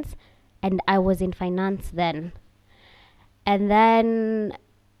experience, and I was in finance then. And then,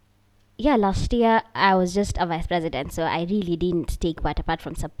 last year I was just a vice president, so I really didn't take part apart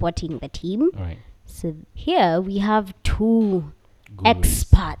from supporting the team. Right. So here we have two Gurus.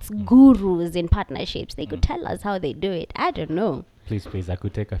 experts, gurus in partnerships. They could tell us how they do it. I don't know. Please, I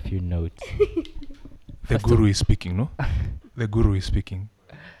could take a few notes. The guru is speaking, no? The guru is speaking.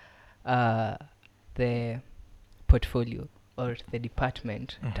 The portfolio or the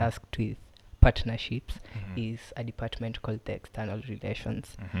department tasked with partnerships is a department called the External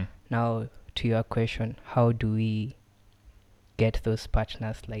Relations. Now, to your question, how do we get those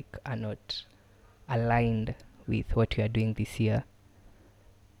partners are not aligned with what we are doing this year?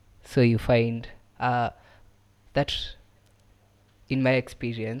 So you find that, in my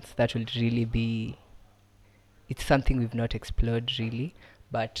experience, that will really be, it's something we've not explored really,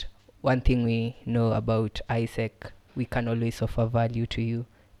 but one thing we know about ISEC, we can always offer value to you,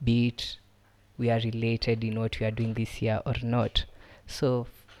 be it we are related in what we are doing this year or not. So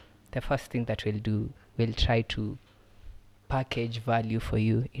the first thing that we'll do, we'll try to package value for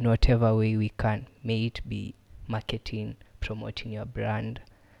you in whatever way we can. May it be marketing, promoting your brand.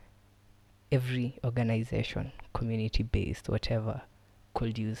 Every organization, community-based, whatever,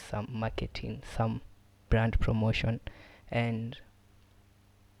 could use some marketing, some brand promotion. And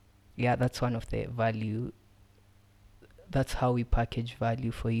that's one of the value. That's how we package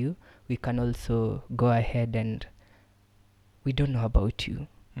value for you. We can also go ahead and, we don't know about you.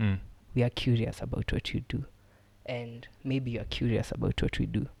 We are curious about what you do. And maybe you're curious about what we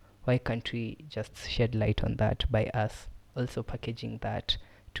do. Why can't we just shed light on that by us also packaging that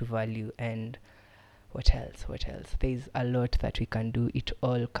to value? And what else? There's a lot that we can do. It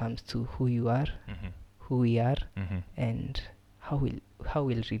all comes to who you are, who we are, and how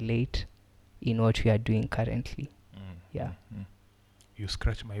we'll relate in what we are doing currently. You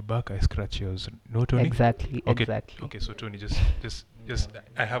scratch my back, I scratch yours. No, Tony? Exactly. Okay, so Tony, just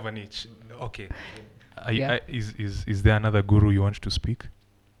I have an itch. Okay. Is there another guru you want to speak?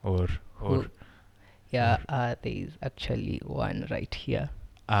 Or there is actually one right here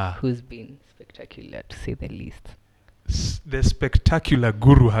who's been spectacular, to say the least. The spectacular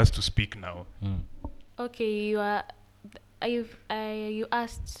guru has to speak now. Okay, you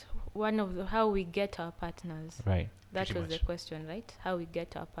asked one of how we get our partners. Right. That Pretty was much. the question, right? How we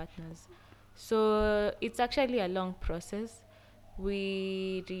get our partners. So it's actually a long process.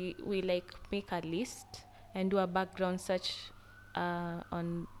 We make a list and do a background search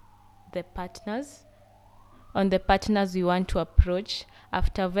on the partners we want to approach.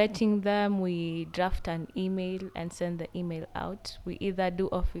 After vetting them, we draft an email and send the email out. We either do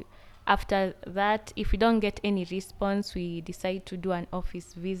after that, if we don't get any response, we decide to do an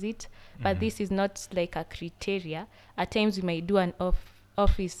office visit. But this is not like a criteria. At times we might do an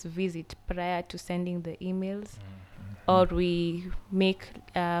office visit prior to sending the emails, or we make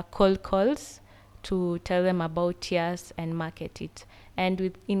calls to tell them about YAS and market it.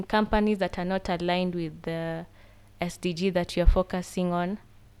 And in companies that are not aligned with the SDG that you're focusing on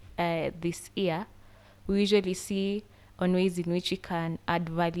this year, we usually see on ways in which we can add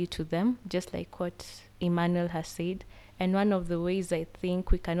value to them, just like what Emmanuel has said. And one of the ways I think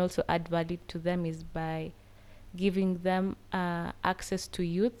we can also add value to them is by giving them access to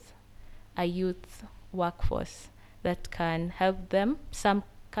a youth workforce that can help them. Some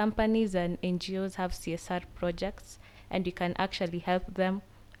companies and NGOs have CSR projects, and you can actually help them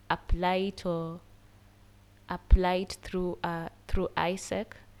apply it through ISEC.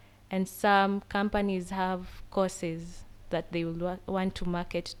 And some companies have courses that they will want to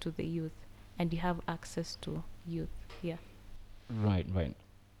market to the youth, and you have access to youth. Right.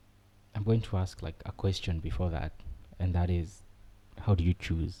 I'm going to ask a question before that, and that is, how do you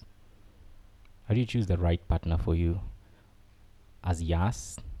choose the right partner for you? As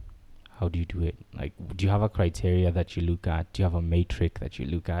YAS, how do you do it? Do you have a criteria that you look at? Do you have a matrix that you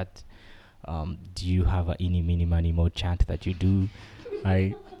look at? Do you have a eeny, meeny, miny, mo chant that you do?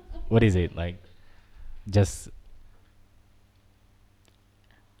 Like, what is it like? Just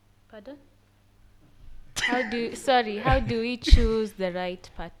Pardon? How do we choose the right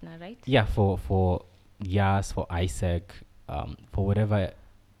partner, right? yeah, for YAS, for ISEC, for whatever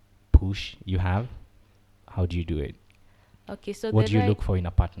push you have. How do you do it? Okay, so What the do you right, look for in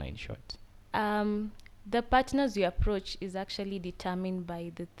a partner, in short? the partners you approach is actually determined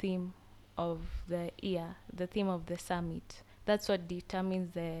by the theme of the year, the theme of the summit. That's what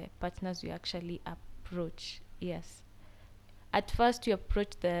determines the partners you actually approach. Yes. At first, you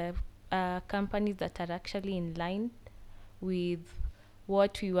approach the companies that are actually in line with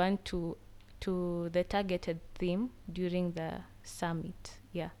what we want to the targeted theme during the summit.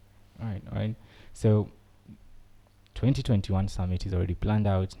 Yeah. All right. So 2021 summit is already planned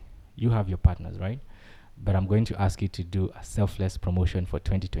out. You have your partners, right? But I'm going to ask you to do a selfless promotion for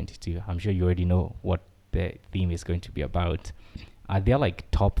 2022. I'm sure you already know what the theme is going to be about. Are there like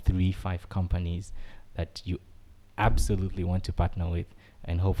top 3-5 companies that you absolutely want to partner with,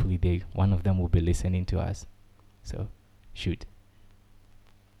 and hopefully one of them will be listening to us? So shoot.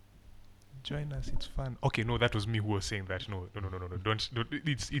 Join us, it's fun. Okay, no, that was me who was saying that. No. Don't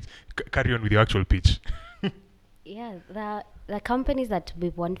it's carry on with your actual pitch. Yeah, the companies that we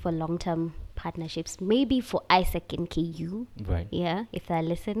want for long-term partnerships, maybe for ISEC and KU, Right. yeah, if they're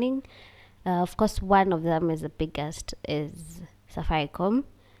listening. Of course, one of them is the biggest, is Safaricom. I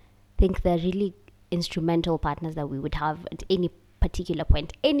think they're really instrumental partners that we would have at any particular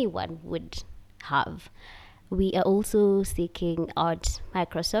point. Anyone would have. We are also seeking out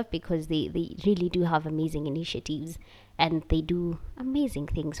Microsoft because they really do have amazing initiatives and they do amazing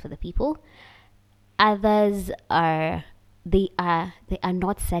things for the people. Others are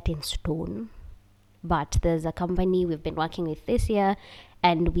not set in stone, but there's a company we've been working with this year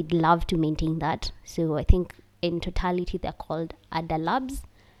and we'd love to maintain that. So I think in totality they're called Ada Labs.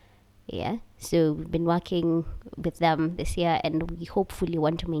 Yeah, so we've been working with them this year and we hopefully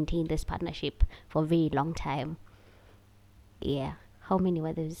want to maintain this partnership for a very long time. Yeah, how many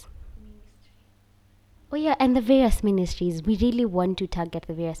were those? Oh yeah, and the various ministries. We really want to target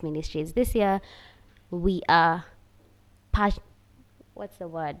the various ministries. This year we are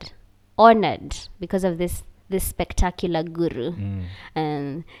honored because of this spectacular guru,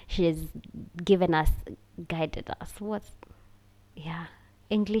 and she's guided us.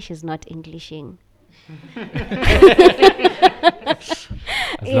 English is not Englishing. As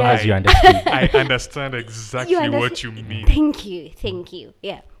long as you understand. I understand exactly what you mean. Thank you.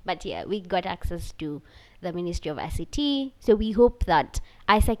 Yeah, but yeah, we got access to the Ministry of ICT. So we hope that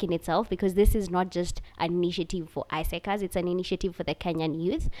ISEC in itself, because this is not just an initiative for ISECers, it's an initiative for the Kenyan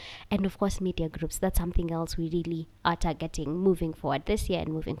youth. And of course, media groups. That's something else we really are targeting moving forward this year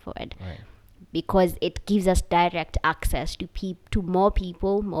and moving forward. Right. Because it gives us direct access to more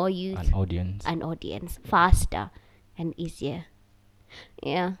people, more youth. An audience. Faster and easier.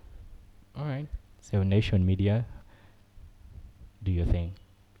 Yeah. All right. So Nation Media, do your thing.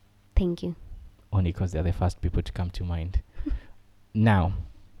 Thank you. Only because they're the first people to come to mind. Now,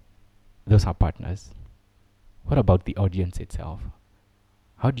 those are partners. What about the audience itself?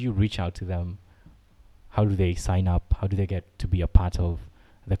 How do you reach out to them? How do they sign up? How do they get to be a part of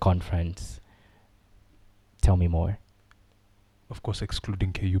the conference? Tell me more. Of course,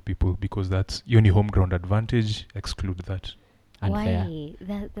 excluding KU people, because that's your only home ground advantage. Exclude that. Unfair. Why?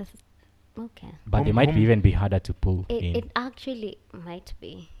 That's okay. But they might even be harder to pull in. It actually might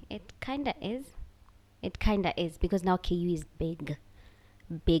be. It kind of is. Because now KU is big.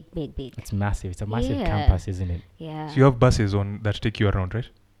 Big. It's massive. It's a massive Yeah. campus, isn't it? Yeah. So you have buses that take you around, right?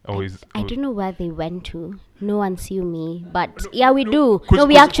 I don't know where they went to. No one sue me, but yeah, we do. No,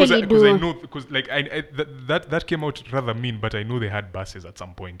 We actually do. Because I know, because like that came out rather mean, but I know they had buses at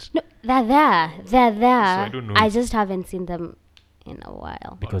some point. No, they're there. They're there. So I don't know I if- just haven't seen them in a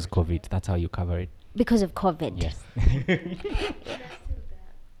while Because COVID. That's how you cover it. because of COVID. Yes.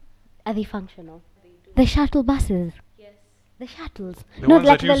 Are they functional? The shuttle buses. Yes. The shuttles. The No, ones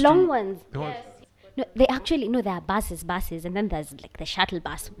like that the used long to- ones. The ones- No, there are buses, and then there's like the shuttle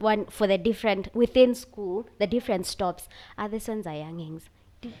bus, one for the different, within school, the different stops. This ones are youngings.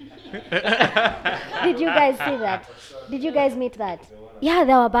 Did you guys see that? Did you guys meet that? Yeah,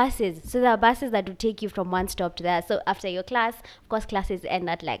 there were buses. So there are buses that would take you from one stop to there. So after your class, of course, classes end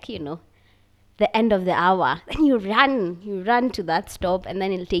at the end of the hour. Then you run to that stop and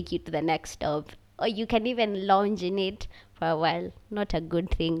then it'll take you to the next stop. Or you can even lounge in it for a while. Not a good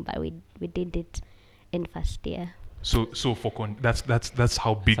thing, but we did it in first year. So for that's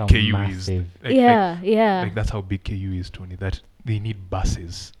how big Sound KU massive. is. Yeah. Like that's how big KU is, Tony. That they need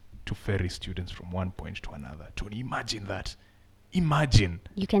buses to ferry students from one point to another. Tony, imagine that. Imagine.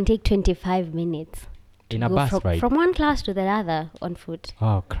 You can take 25 minutes to In a go bus from, ride. from one class to the other on foot.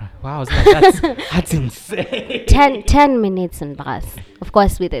 Oh, wow. I was like, that's insane. 10 minutes on bus. Of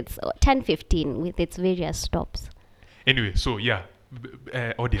course, with its 10-15 with its various stops. Anyway, so yeah,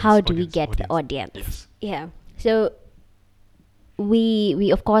 audience. How do we get the audience? Yes. Yeah. So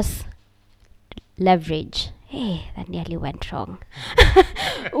we of course leverage. Hey, that nearly went wrong.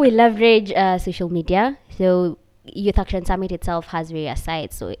 We leverage social media. So Youth Action Summit itself has various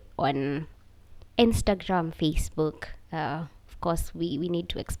sites. So on Instagram, Facebook. Of course, we need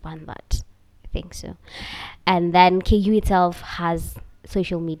to expand that. I think so. And then KU itself has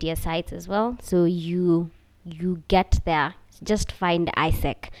social media sites as well. So you get there. Just find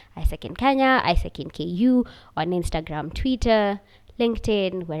ISEC in Kenya, ISEC in KU on Instagram, Twitter,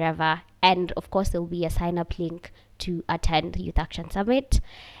 LinkedIn, wherever. And of course, there will be a sign-up link to attend Youth Action Summit.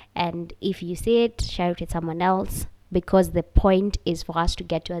 And if you see it, share it with someone else, because the point is for us to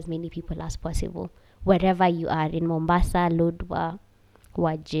get to as many people as possible, wherever you are, in Mombasa, Lodwar,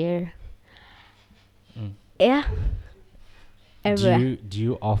 Wajir. Yeah. Everywhere. Do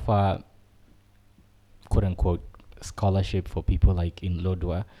you offer, quote unquote, scholarship for people like in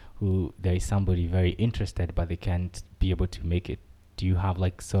Lodwar who there is somebody very interested but they can't be able to make it? Do you have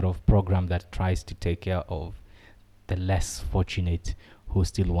like sort of program that tries to take care of the less fortunate who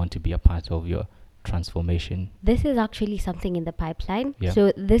still want to be a part of your transformation? This is actually something in the pipeline. Yeah.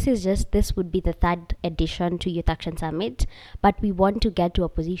 So this would be the third edition to Youth Action Summit, but we want to get to a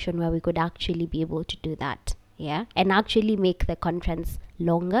position where we could actually be able to do that. Yeah. And actually make the conference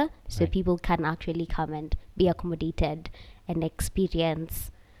longer, so Right. people can actually come and be accommodated and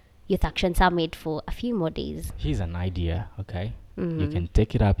experience Youth Action Summit for a few more days. Here's an idea, okay? You Mhm. can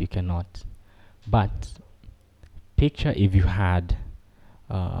take it up, you cannot. But picture if you had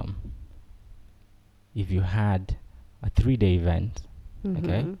a 3-day event,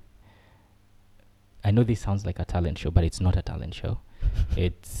 okay? Mhm. I know this sounds like a talent show, but it's not a talent show.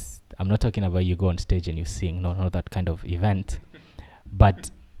 I'm not talking about you go on stage and you sing, no, not that kind of event.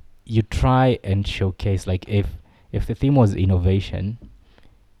 But you try and showcase, like if the theme was innovation,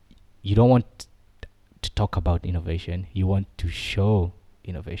 you don't want to talk about innovation, you want to show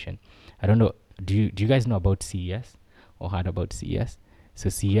innovation. I don't know, do you guys know about CES or heard about CES? So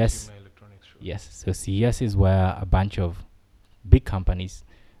CES, yes, so CES is where a bunch of big companies,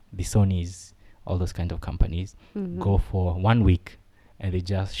 the Sonys, all those kind of companies, Mhm. go for 1 week and they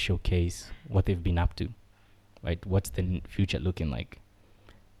just showcase what they've been up to, right? What's the future looking like?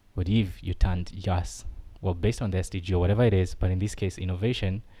 What if you turned YAS, well, based on the SDG or whatever it is, but in this case,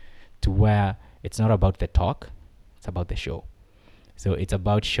 innovation, to where it's not about the talk, it's about the show. So it's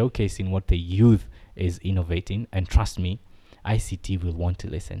about showcasing what the youth is innovating. And trust me, ICT will want to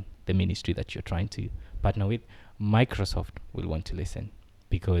listen. The ministry that you're trying to partner with, Microsoft will want to listen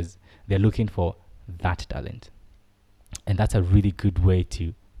because they're looking for that talent. And that's a really good way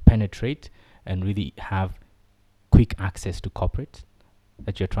to penetrate and really have quick access to corporate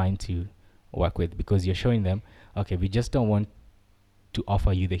that you're trying to work with, because you're showing them, okay, we just don't want to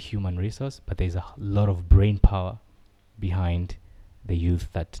offer you the human resource, but there's a lot of brain power behind the youth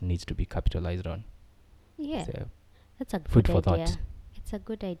that needs to be capitalized on. Yeah. So That's a food good for idea. thought. It's a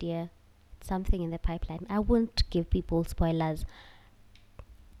good idea. It's something in the pipeline. I won't give people spoilers.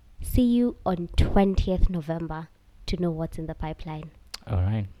 See you on 20th November to know what's in the pipeline. All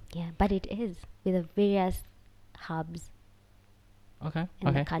right. Yeah, but it is with the various hubs Okay. in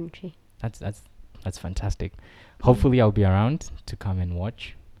Okay. the country. That's fantastic. Hopefully, I'll be around to come and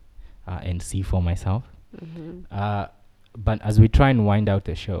watch and see for myself. Mm-hmm. But as we try and wind out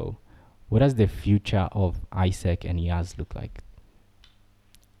the show, what does the future of ISEC and YAS look like?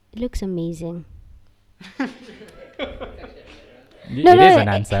 It looks amazing. It No, is no, an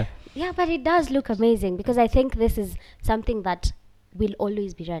answer. Yeah, but it does look amazing because I think this is something that will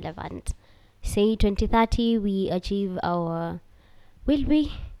always be relevant. Say 2030, we achieve our... Will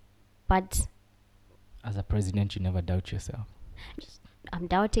we? But As a president, you never doubt yourself. I'm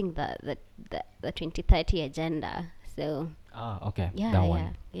doubting the 2030 agenda. So Okay. yeah, That yeah,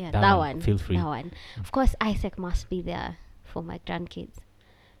 one. yeah, That that one, one. feel free. That one. Of course, Isaac must be there for my grandkids.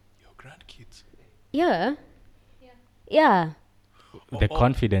 Your grandkids. Yeah. Yeah. The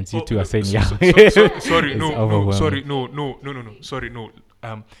confidence you two are saying, yeah. Sorry, It's no, overwhelming. sorry, no, sorry, no.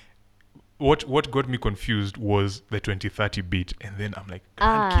 What got me confused was the 2030 bit, and then I'm like,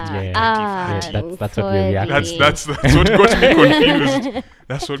 grandkids by Yeah. 2030. Yeah, that's what we reacted. sorry. That's what got me confused.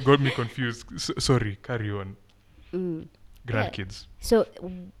 That's what got me confused. Sorry, carry on. Mm. Grandkids. So,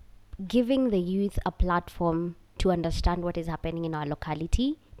 giving the youth a platform to understand what is happening in our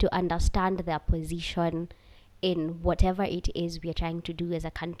locality, to understand their position in whatever it is we are trying to do as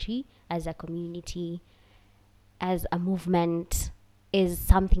a country, as a community, as a movement, is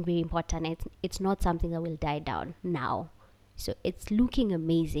something very important. It's not something that will die down now. So it's looking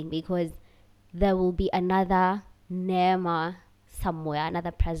amazing because there will be another NEMA somewhere,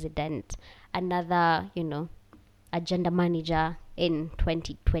 another president, another, agenda manager in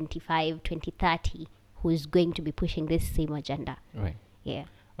 2025, 2030 who is going to be pushing this same agenda. Right. Yeah.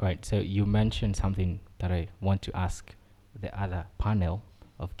 All right. So you mentioned something that I want to ask the other panel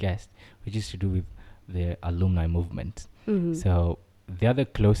of guests, which is to do with the alumni movement. Mm-hmm. So they're the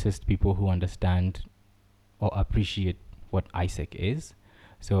closest people who understand or appreciate what ISEC is.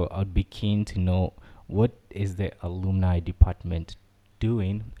 So I'd be keen to know, what is the alumni department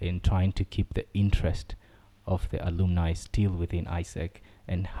doing in trying to keep the interest of the alumni still within ISEC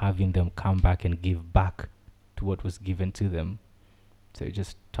and having them come back and give back to what was given to them? So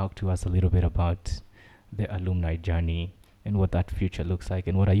just talk to us a little bit about the alumni journey and what that future looks like,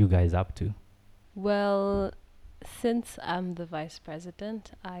 and what are you guys up to? Well, since I'm the vice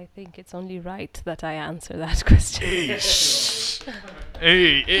president, I think it's only right that I answer that question.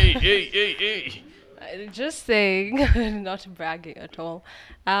 Hey. Just saying, not bragging at all.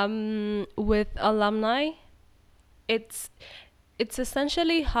 With alumni, it's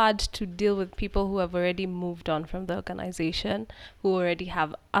essentially hard to deal with people who have already moved on from the organization, who already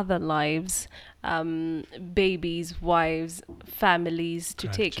have other lives, babies, wives, families to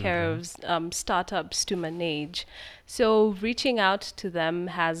take care of, startups to manage. So reaching out to them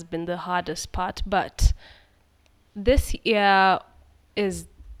has been the hardest part. But this year is,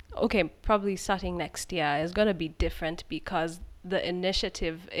 okay, probably starting next year is going to be different because the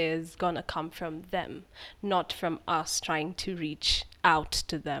initiative is going to come from them, not from us trying to reach out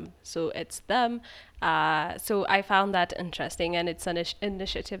to them. So it's them. So I found that interesting, and it's an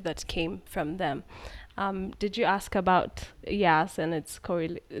initiative that came from them. Did you ask about YAS and its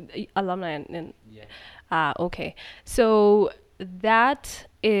alumni? Okay. So that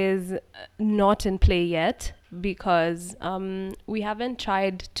is not in play yet because we haven't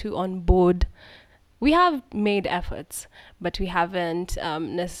tried to onboard. We have made efforts, but we haven't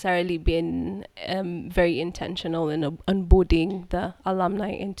necessarily been very intentional in onboarding the alumni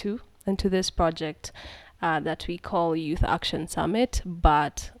into this project that we call Youth Action Summit.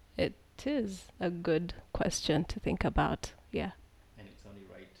 But it is a good question to think about. Yeah. And it's only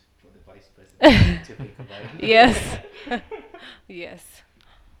right for the vice president to think about it. Yes. Yes.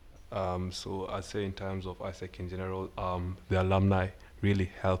 So I'd say in terms of ISEC in general, the alumni really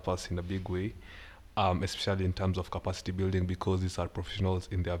help us in a big way. Especially in terms of capacity building, because these are professionals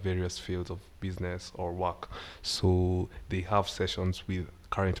in their various fields of business or work. So they have sessions with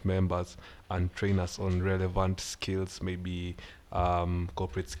current members and train us on relevant skills, maybe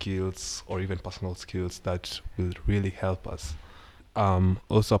corporate skills or even personal skills that will really help us.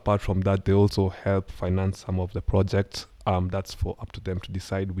 Also, apart from that, they also help finance some of the projects. That's for up to them to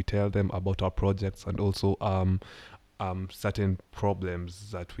decide. We tell them about our projects and also certain problems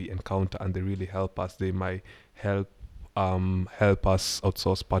that we encounter, and they really help us. They might help us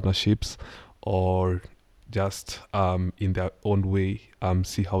outsource partnerships, or just in their own way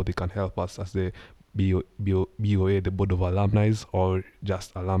see how they can help us as the BOA, the Board of Alumni, or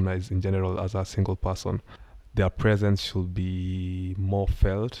just alumni in general as a single person. Their presence should be more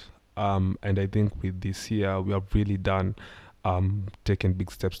felt, and I think with this year we have really done taken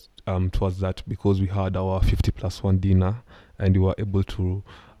big steps towards that, because we had our 50+1 dinner and we were able to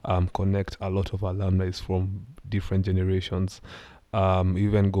connect a lot of alumni from different generations.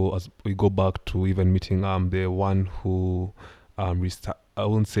 We go back to even meeting the one who I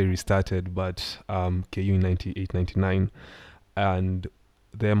won't say restarted, but KU in 98, 99, and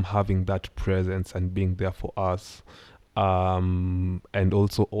them having that presence and being there for us. And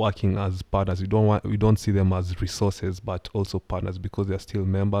also working as partners. We don't see them as resources, but also partners, because they're still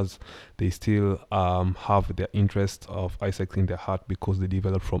members. They still have their interest of ISEC in their heart because they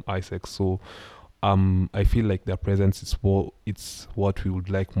developed from ISEC. So I feel like their presence is it's what we would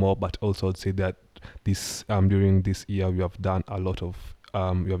like more. But also I'd say that this during this year we have done a lot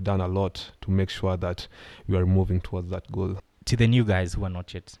to make sure that we are moving towards that goal. To the new guys who are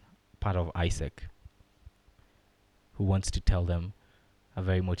not yet part of ISEC, who wants to tell them a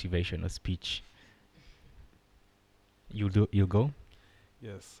very motivational speech? You'll go?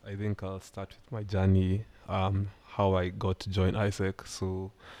 Yes, I think I'll start with my journey, how I got to join ISEC.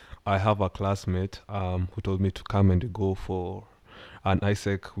 So I have a classmate who told me to come and go for an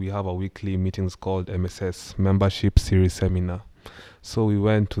ISEC. We have a weekly meetings called MSS, Membership Series Seminar. So we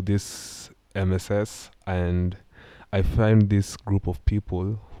went to this MSS, and I find this group of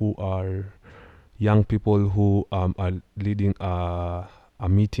people who are young people who are leading a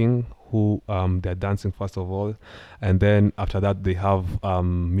meeting, who they're dancing first of all, and then after that they have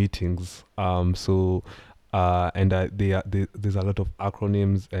meetings. There's a lot of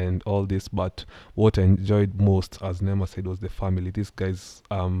acronyms and all this, but what I enjoyed most, as Nema said, was the family. These guys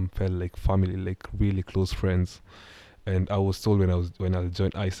felt like family, like really close friends. And I was told when I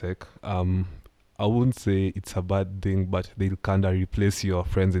joined ISEC, I wouldn't say it's a bad thing, but they'll kind of replace your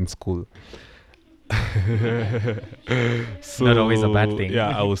friends in school. So, Not always a bad thing. Yeah,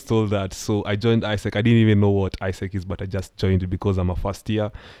 I was told that. So I joined ISEC. I didn't even know what ISEC is, but I just joined it because I'm a first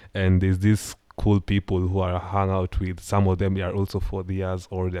year, and there's these cool people who I hang out with. Some of them are also for the years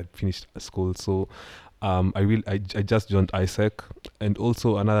or they had finished school. So I just joined ISEC. And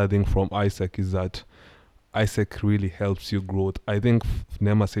also another thing from ISEC is that ISEC really helps you growth. I think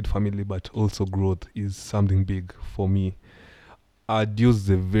Nema said family, but also growth is something big for me. I'd use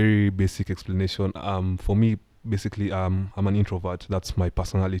the very basic explanation. For me, basically, I'm an introvert. That's my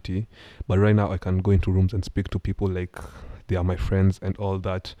personality. But right now, I can go into rooms and speak to people like they are my friends and all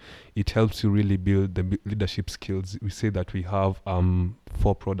that. It helps you really build the leadership skills. We say that we have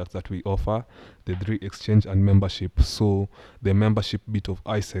 4 products that we offer: the 3 exchange and membership. So the membership bit of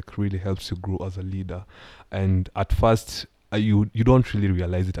ISEC really helps you grow as a leader. And at first, you don't really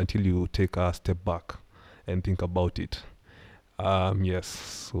realize it until you take a step back and think about it. Yes,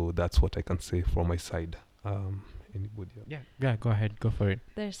 so that's what I can say from my side. Anybody else? Yeah, go ahead, go for it.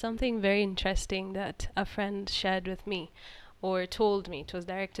 There's something very interesting that a friend shared with me or told me. It was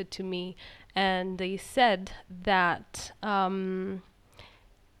directed to me, and they said that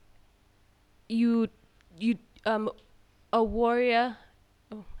you a warrior.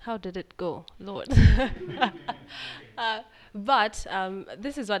 Oh, how did it go, Lord? But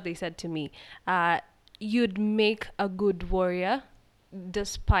this is what they said to me. You'd make a good warrior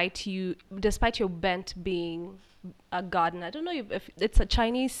despite your bent being a gardener. I don't know if it's a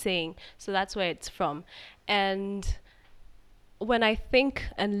Chinese saying, so that's where it's from. And when I think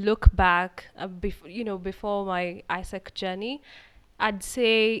and look back, before my ISEC journey, I'd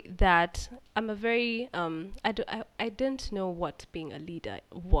say that I'm a very I didn't know what being a leader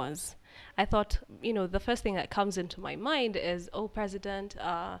was. I thought, the first thing that comes into my mind is, president,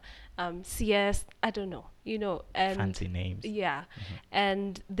 CS, I don't know, and Fancy names. yeah.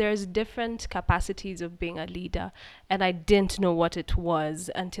 And there's different capacities of being a leader, and I didn't know what it was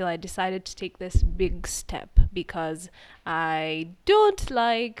until I decided to take this big step, because I don't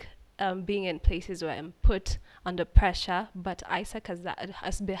like being in places where I'm put under pressure, but ISEC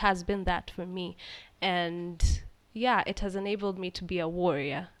has been that for me. And yeah, it has enabled me to be a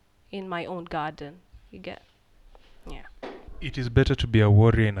warrior in my own garden. You get? Yeah. It is better to be a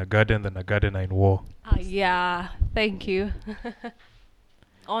warrior in a garden than a gardener in war. Yeah, thank you.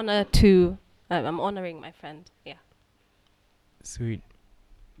 I'm honoring my friend. Yeah. Sweet.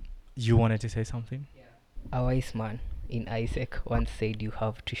 You wanted to say something? A wise man in ISEC once said you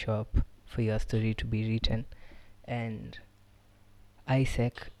have to show up for your story to be written. And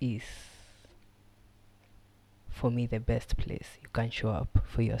ISEC is, for me, the best place you can show up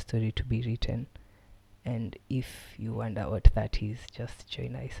for your story to be written. And if you wonder what that is, just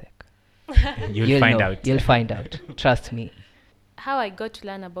join ISEC. You'll find know. out. You'll find out. Trust me. How I got to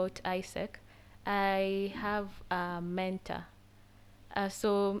learn about ISEC, I have a mentor.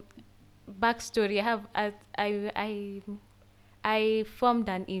 So, backstory: I formed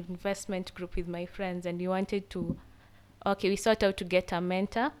an investment group with my friends, and we wanted to. We sought out to get a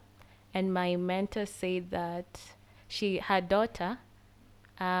mentor, and my mentor said that her daughter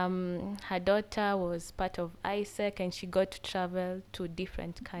was part of ISEC, and she got to travel to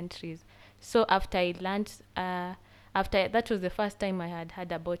different countries. So after I learned, that was the first time I had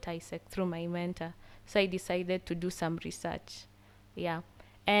heard about ISEC through my mentor. So I decided to do some research. Yeah.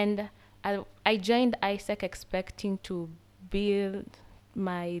 And I joined ISEC expecting to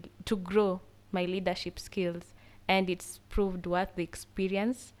grow my leadership skills. And it's proved worth the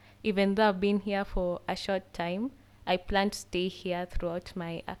experience. Even though I've been here for a short time, I plan to stay here throughout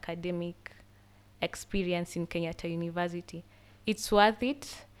my academic experience in Kenyatta University. It's worth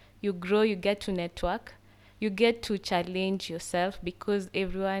it. You grow, you get to network, you get to challenge yourself, because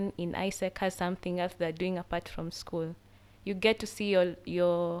everyone in ISEC has something else they're doing apart from school. You get to see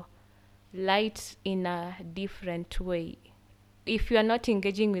your light in a different way. If you are not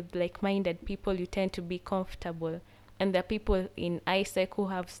engaging with like-minded people, you tend to be comfortable. And there are people in ISEC who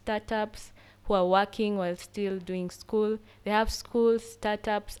have startups, who are working while still doing school. They have schools,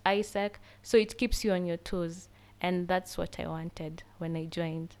 startups, ISEC, so it keeps you on your toes. And that's what I wanted when I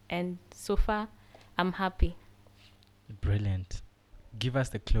joined. And so far, I'm happy. Brilliant. Give us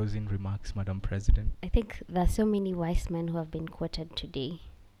the closing remarks, Madam President. I think there are so many wise men who have been quoted today.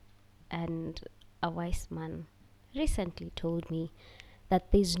 And a wise man recently told me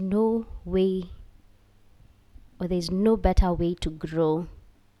that there's no way or there's no better way to grow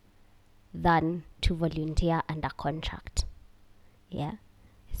than to volunteer under contract. Yeah.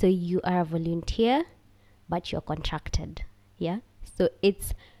 So you are a volunteer, but you're contracted. Yeah. So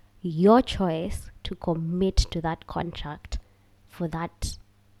it's your choice to commit to that contract for that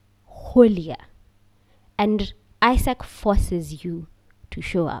whole year. And ISEC forces you to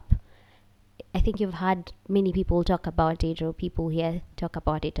show up. I think you've had many people talk about it, or people here talk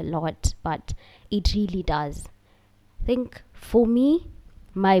about it a lot, but it really does. I think for me,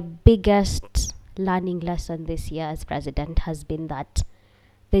 my biggest learning lesson this year as president has been that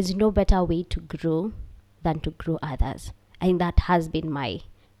there's no better way to grow than to grow others. I think that has been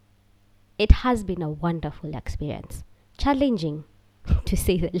it has been a wonderful experience. Challenging, to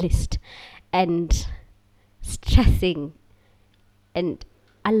say the least, and stressing, and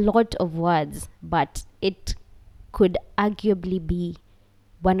a lot of words, but it could arguably be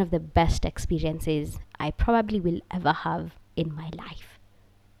one of the best experiences I probably will ever have in my life.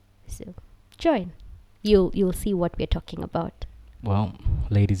 So join. You'll see what we're talking about. Well,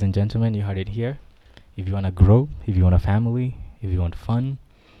 ladies and gentlemen, you heard it here. If you want to grow, if you want a family, if you want fun,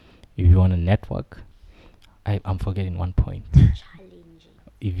 if you want a network, I'm forgetting one point.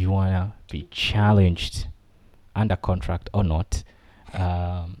 If you want to be challenged under contract or not,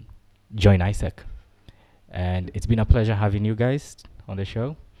 join ISEC. And it's been a pleasure having you guys on the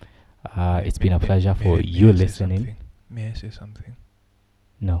show. It's been a pleasure for you listening. May I say something?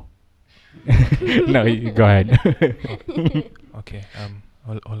 No. No, go ahead. Okay.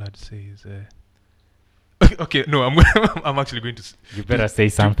 All I'd say is. Okay. No, I'm actually going to. You better say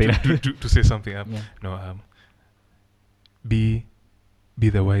something. To say something. Yeah. No. Be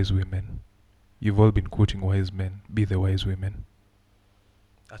the wise women. You've all been quoting wise men. Be the wise women.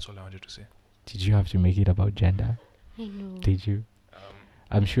 That's all I wanted to say. Did you have to make it about gender? I know. Did you?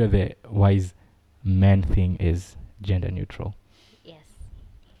 I'm sure the wise men thing is gender neutral. Yes.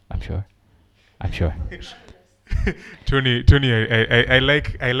 I'm sure. Tony, I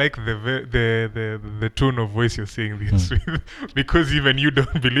like the tone of voice you're saying this with, because even you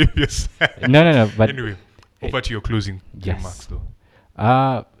don't believe yourself. No. But anyway, over to your closing remarks, though.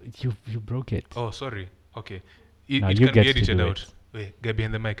 You broke it. Oh, sorry. Okay, No, it you can get be to edited do out. it. Wait, get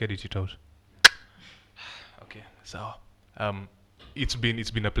behind the mic, edit it out. Okay, so it's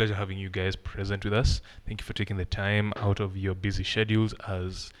been a pleasure having you guys present with us. Thank you for taking the time out of your busy schedules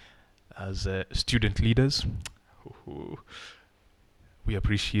as student leaders. We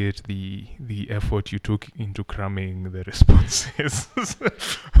appreciate the effort you took into cramming the responses.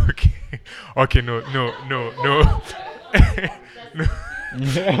 Okay, no.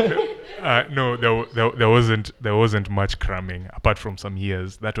 No, there wasn't much cramming apart from some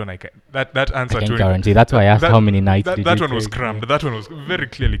years. That one that answer I can to guarantee. That's why I asked how many nights did that you one was take? crammed. That one was very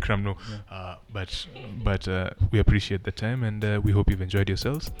clearly crammed. No, but we appreciate the time, and we hope you've enjoyed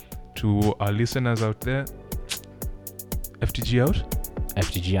yourselves. To our listeners out there, FTG out.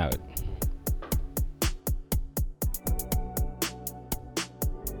 FTG out.